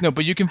 wink. No,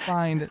 but you can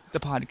find the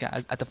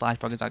podcast at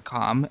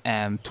theflashpodcast.com,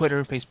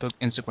 Twitter, Facebook,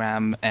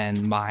 Instagram,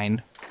 and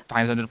mine.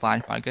 Find us under the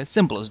Flash Podcast.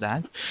 Simple as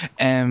that.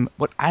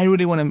 What I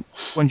really want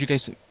you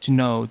guys to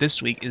know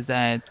this week is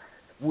that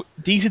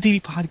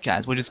DCTV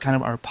Podcast, which is kind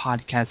of our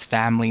podcast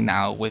family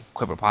now with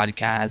Quiver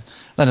Podcast,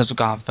 Let Us Look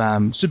Off,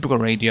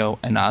 Supergirl Radio,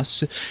 and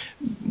us,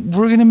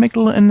 we're going to make a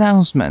little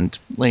announcement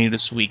later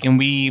this week. And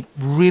we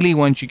really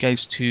want you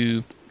guys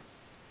to,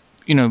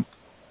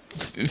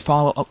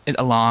 follow it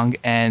along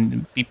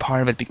and be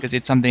part of it because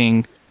it's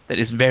something that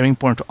is very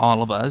important to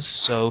all of us.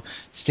 So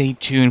stay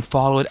tuned.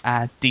 Follow it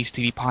at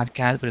DCTV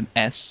Podcast with an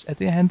S at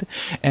the end,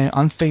 and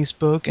on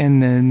Facebook,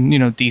 and then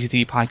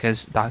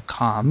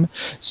DCTVpodcast.com.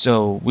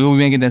 So we will be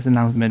making this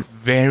announcement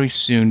very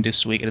soon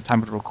this week at the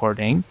time of the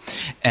recording.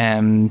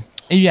 And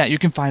yeah, you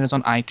can find us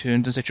on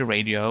iTunes and Stitcher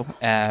Radio,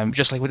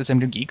 just like with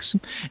Assembly of Geeks.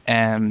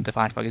 The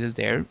Flash Podcast is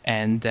there,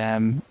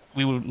 and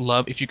we would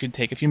love if you could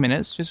take a few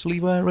minutes, just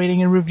leave a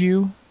rating and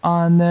review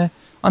on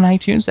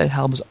iTunes. That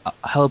helps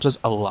us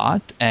a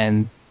lot,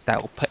 and that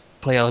will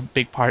play a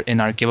big part in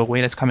our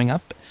giveaway that's coming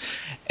up.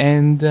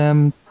 And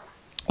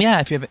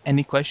if you have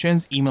any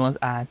questions, email us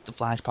at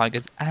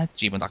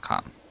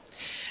theflashpodcast@gmail.com.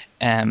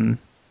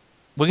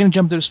 We're going to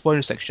jump to the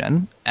spoiler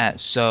section.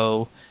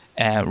 So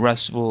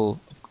Russ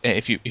will,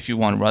 if you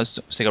want, Russ,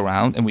 stick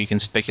around and we can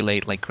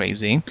speculate like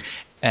crazy.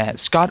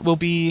 Scott will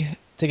be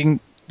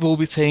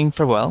saying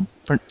farewell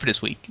for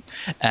this week,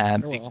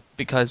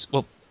 because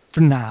For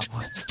now.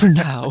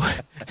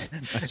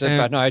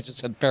 I just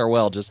said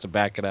farewell just to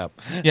back it up.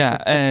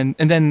 Yeah, and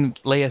then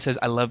Leia says,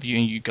 "I love you,"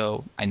 and you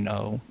go, "I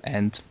know."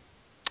 And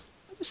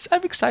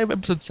I'm excited for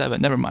episode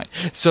 7. Never mind.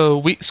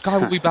 So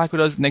Scott will be back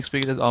with us next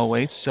week as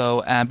always.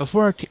 So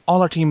before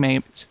all our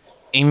teammates,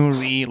 Amy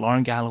Marie,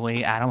 Lauren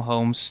Galloway, Adam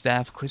Holmes,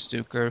 Steph, Chris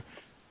Duker,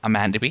 I'm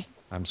Andy B.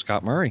 I'm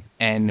Scott Murray.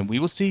 And we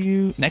will see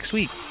you next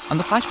week on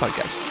the Flash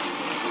Podcast.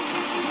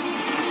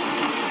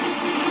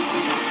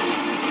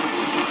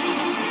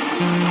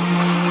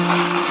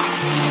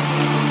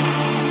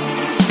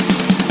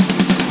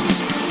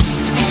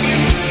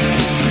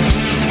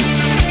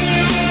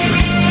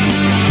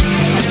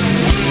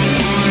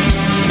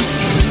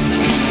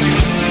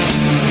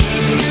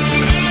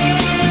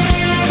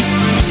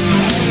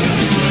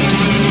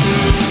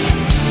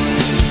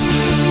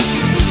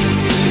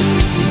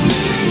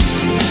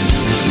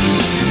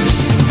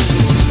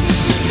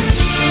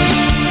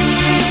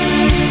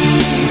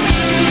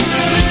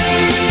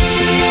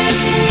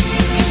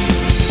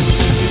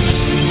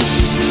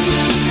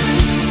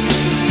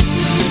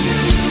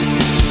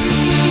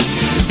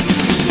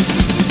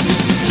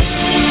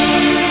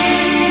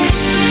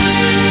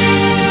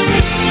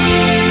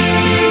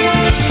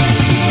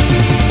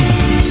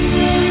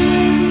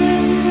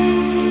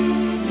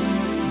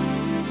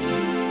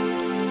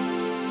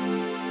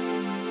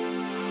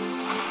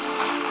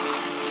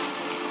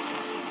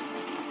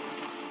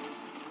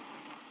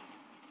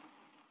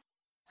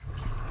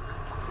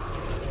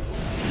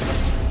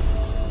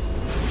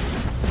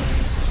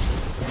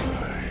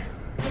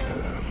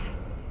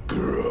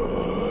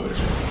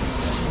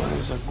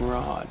 a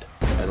Grodd.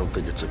 I don't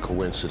think it's a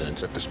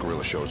coincidence that this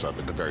gorilla shows up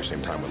at the very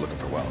same time we're looking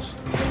for Wells.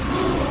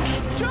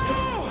 Joe!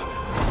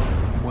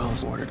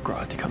 Wells ordered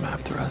Grodd to come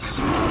after us,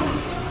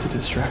 to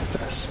distract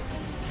us.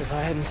 If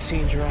I hadn't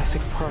seen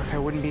Jurassic Park, I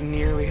wouldn't be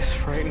nearly as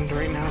frightened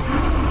right now.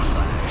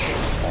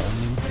 All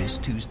new this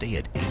Tuesday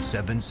at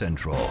 8/7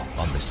 Central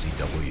on the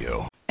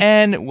CW.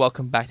 And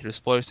welcome back to the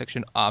spoiler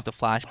section of the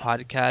Flash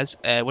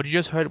podcast. What you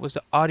just heard was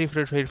the audio for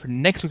the trailer for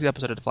next week's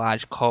episode of the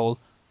Flash called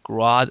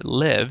Grodd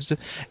Lives.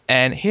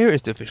 And here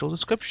is the official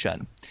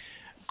description.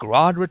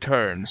 Grodd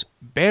returns.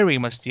 Barry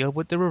must deal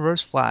with the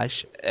Reverse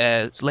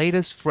Flash's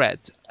latest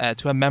threat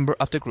to a member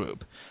of the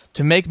group.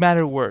 To make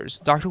matters worse,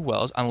 Dr.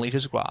 Wells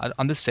unleashes Grodd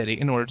on the city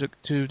in order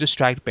to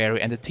distract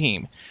Barry and the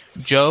team.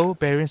 Joe,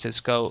 Barry, and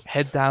Cisco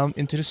head down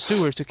into the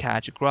sewers to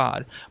catch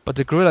Grodd, but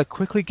the gorilla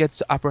quickly gets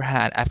the upper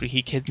hand after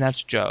he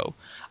kidnaps Joe.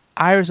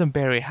 Iris and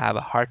Barry have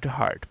a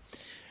heart-to-heart.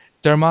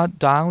 Dermot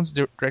Downs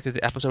directed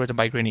the episode written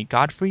by Granny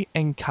Godfrey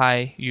and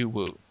Kai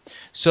Yu-Woo.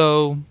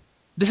 So,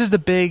 this is the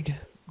big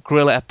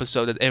gorilla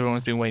episode that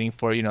everyone's been waiting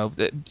for.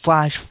 The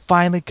Flash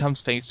finally comes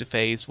face to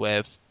face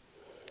with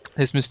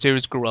this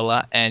mysterious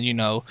gorilla, and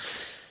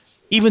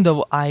even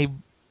though I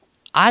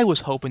was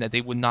hoping that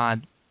they would not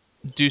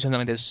do something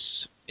like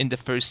this in the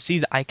first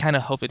season, I kind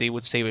of hope that they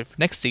would save it for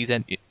next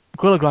season.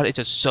 Gorilla Grodd is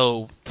just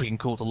so freaking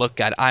cool to look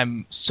at.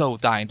 I'm so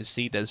dying to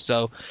see this.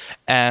 So,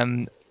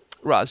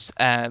 Russ,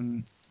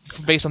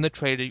 based on the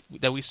trailer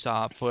that we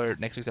saw for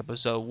next week's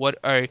episode, what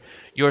are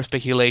your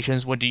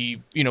speculations? What are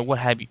you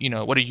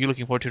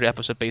looking forward to the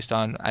episode based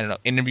on, I don't know,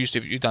 interviews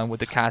that you've done with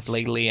the cast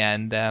lately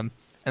and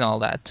all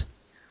that?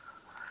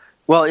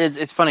 Well,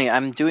 it's funny.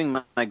 I'm doing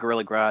my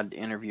Gorilla Grodd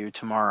interview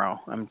tomorrow.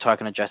 I'm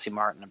talking to Jesse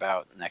Martin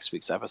about next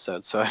week's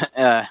episode. So,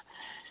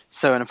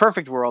 so in a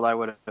perfect world, I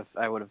would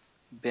have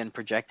been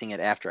projecting it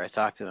after I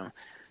talked to him.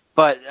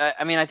 But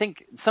I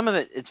think some of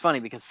it. It's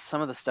funny because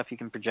some of the stuff you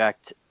can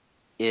project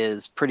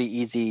is pretty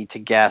easy to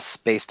guess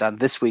based on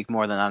this week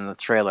more than on the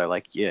trailer.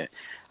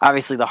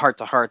 Obviously the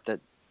heart-to-heart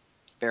that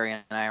Barry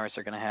and Iris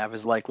are going to have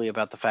is likely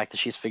about the fact that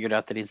she's figured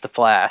out that he's the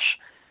Flash.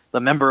 The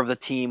member of the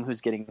team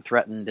who's getting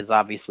threatened is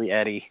obviously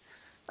Eddie.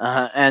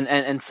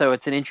 And so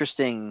it's an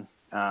interesting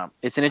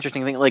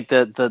thing. Like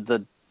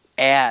the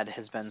ad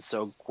has been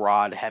so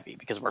Grodd heavy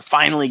because we're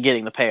finally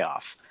getting the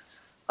payoff.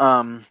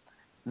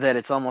 That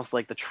it's almost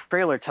like the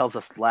trailer tells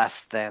us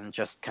less than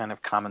just kind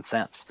of common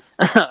sense.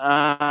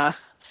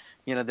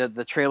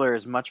 The trailer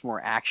is much more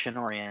action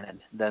oriented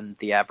than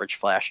the average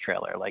Flash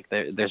trailer. Like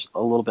there's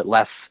a little bit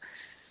less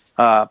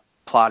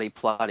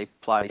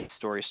plotty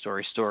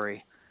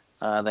story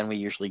than we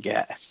usually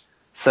get.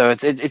 So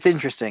it's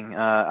interesting.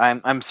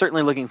 I'm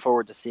certainly looking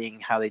forward to seeing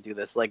how they do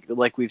this.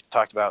 Like we've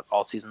talked about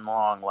all season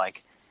long.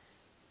 Like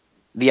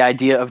the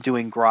idea of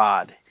doing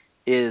Grodd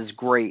is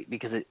great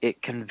because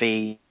it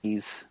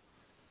conveys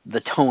the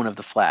tone of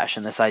the Flash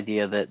and this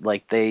idea that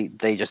like they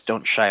just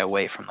don't shy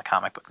away from the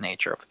comic book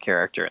nature of the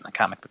character and the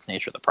comic book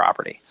nature of the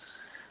property.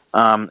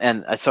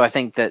 And so I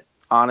think that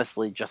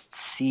honestly, just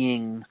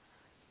seeing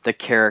the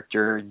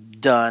character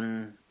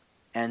done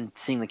and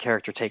seeing the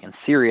character taken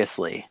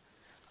seriously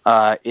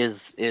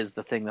is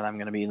the thing that I'm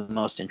going to be the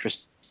most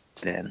interested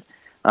in.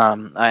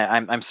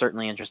 I'm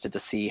certainly interested to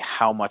see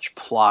how much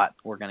plot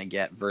we're going to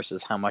get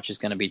versus how much is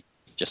going to be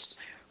just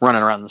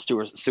running around the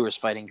sewers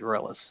fighting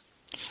gorillas.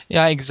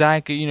 Yeah,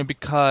 exactly.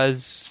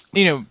 Because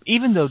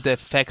even though the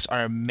effects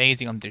are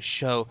amazing on this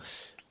show,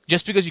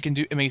 just because you can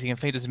do amazing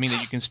effects doesn't mean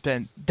that you can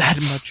spend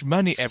that much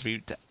money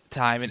every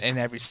time and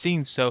every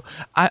scene. So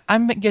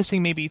I'm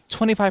guessing maybe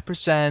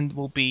 25%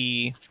 will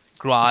be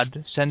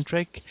Grodd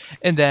centric,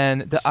 and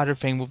then the other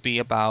thing will be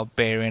about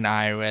Barry and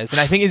Iris. And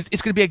I think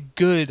it's going to be a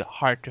good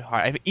heart to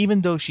heart.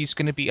 Even though she's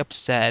going to be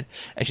upset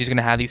and she's going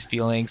to have these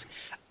feelings,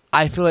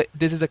 I feel like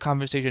this is a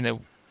conversation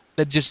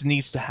that just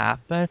needs to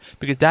happen,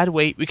 because that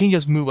way we can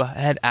just move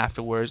ahead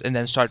afterwards and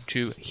then start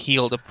to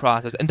heal the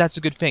process. And that's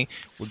a good thing.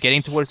 We're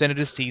getting towards the end of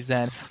the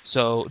season,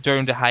 so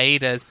during the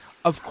hiatus,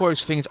 of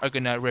course, things are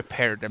going to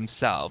repair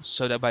themselves,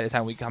 so that by the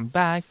time we come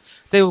back,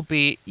 they will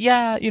be,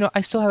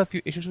 I still have a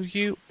few issues with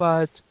you,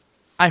 but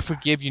I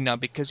forgive you now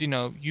because,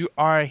 you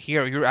are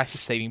here, you're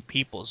actually saving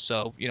people.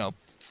 So,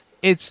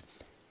 it's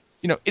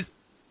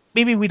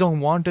maybe we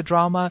don't want the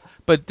drama,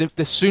 but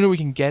the sooner we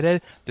can get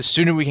it, the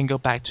sooner we can go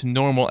back to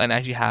normal and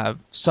actually have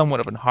somewhat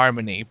of a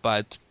harmony.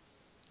 But,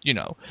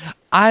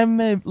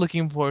 I'm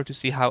looking forward to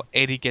see how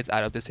Eddie gets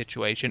out of the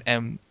situation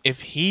and if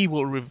he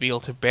will reveal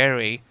to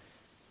Barry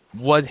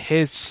what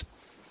his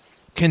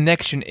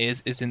connection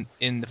is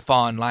in the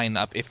Fawn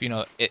lineup. If,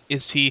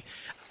 is he...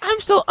 I'm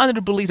still under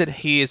the belief that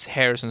he is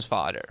Harrison's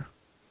father.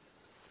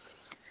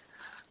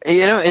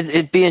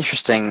 It'd be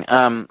interesting.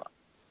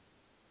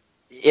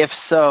 If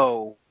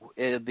so,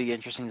 it'd be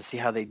interesting to see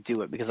how they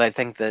do it, because I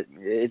think that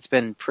it's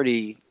been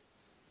pretty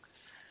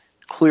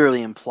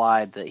clearly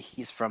implied that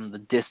he's from the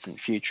distant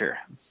future.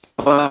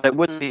 But it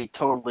wouldn't be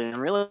totally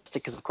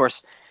unrealistic because, of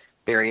course,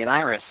 Barry and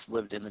Iris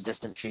lived in the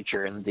distant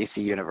future in the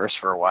DC universe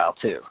for a while,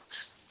 too.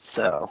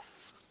 So...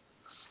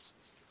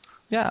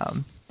 yeah.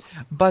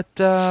 But...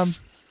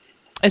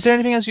 is there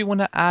anything else you want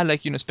to add,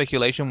 like,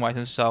 speculation-wise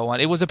and so on?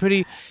 It was a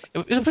pretty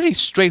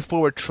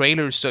straightforward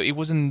trailer, so it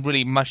wasn't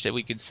really much that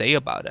we could say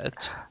about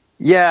it.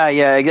 Yeah.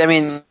 I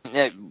mean,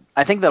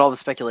 I think that all the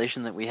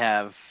speculation that we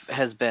have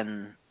has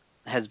been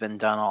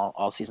done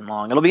all season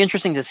long. It'll be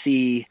interesting to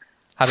see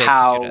how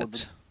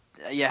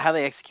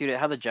they execute it,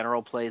 how the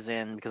General plays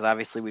in, because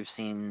obviously we've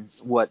seen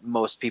what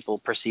most people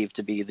perceive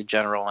to be the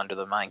General under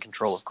the mind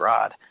control of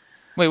Grodd.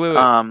 Wait.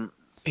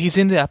 He's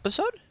in the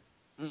episode?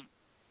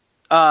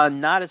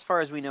 Not as far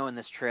as we know in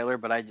this trailer,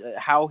 but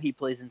how he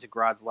plays into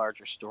Grodd's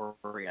larger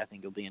story, I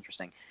think will be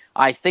interesting.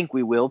 I think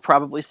we will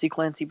probably see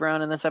Clancy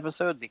Brown in this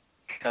episode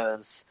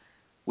because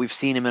we've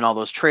seen him in all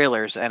those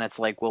trailers, and it's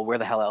like, well, where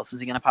the hell else is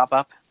he going to pop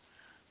up?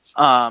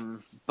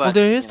 But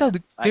there is that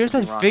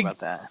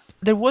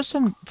there was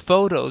some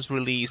photos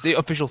released, the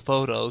official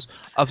photos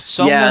of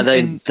someone. Yeah,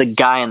 the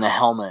guy in the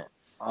helmet.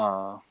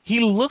 He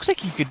looks like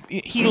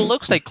he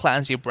looks like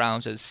Clancy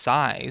Brown's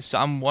size. So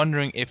I'm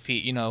wondering if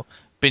he,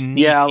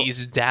 beneath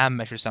he's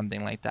damaged or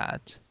something like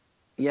that.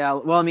 Yeah,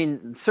 well, I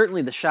mean,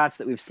 certainly the shots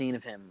that we've seen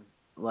of him,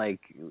 like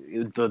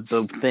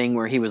the thing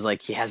where he was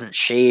like he hasn't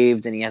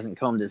shaved and he hasn't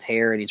combed his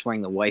hair and he's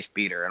wearing the wife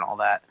beater and all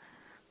that.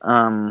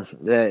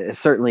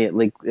 Certainly,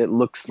 it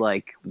looks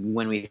like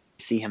when we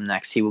see him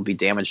next, he will be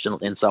damaged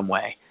in some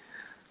way.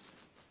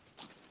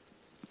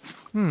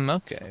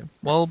 Okay.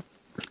 Well,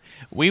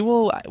 we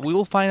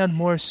will find out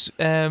more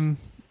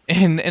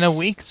in a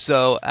week.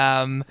 So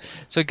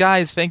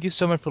guys, thank you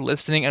so much for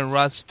listening, and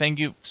Russ, thank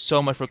you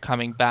so much for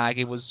coming back.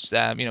 It was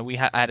I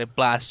had a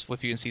blast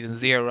with you in season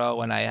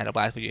 0, and I had a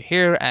blast with you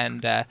here,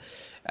 and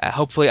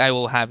hopefully I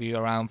will have you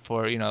around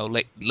for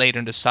later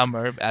in the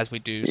summer as we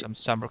do some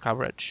summer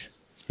coverage.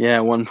 Yeah,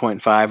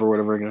 1.5 or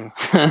whatever.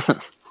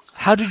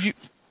 How did you?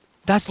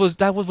 That was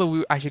what we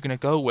were actually going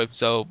to go with.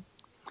 So,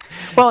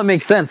 well, it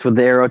makes sense with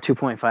the Arrow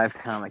 2.5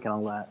 comic and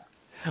all that.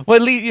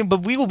 Well,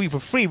 but we will be for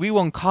free. We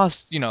won't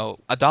cost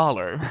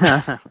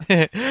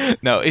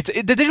 $1. No,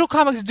 the digital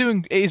comics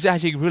is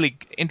actually really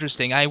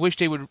interesting. I wish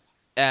they would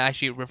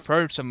actually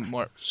refer some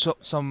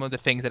of the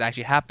things that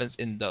actually happens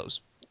in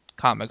those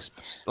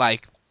comics,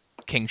 like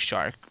King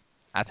Shark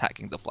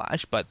attacking the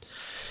Flash, but.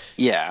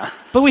 Yeah.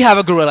 But we have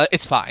a gorilla.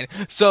 It's fine.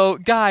 So,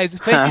 guys,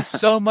 thank you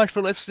so much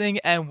for listening,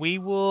 and we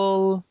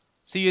will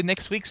see you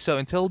next week. So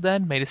until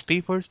then, may the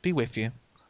Speed Force be with you.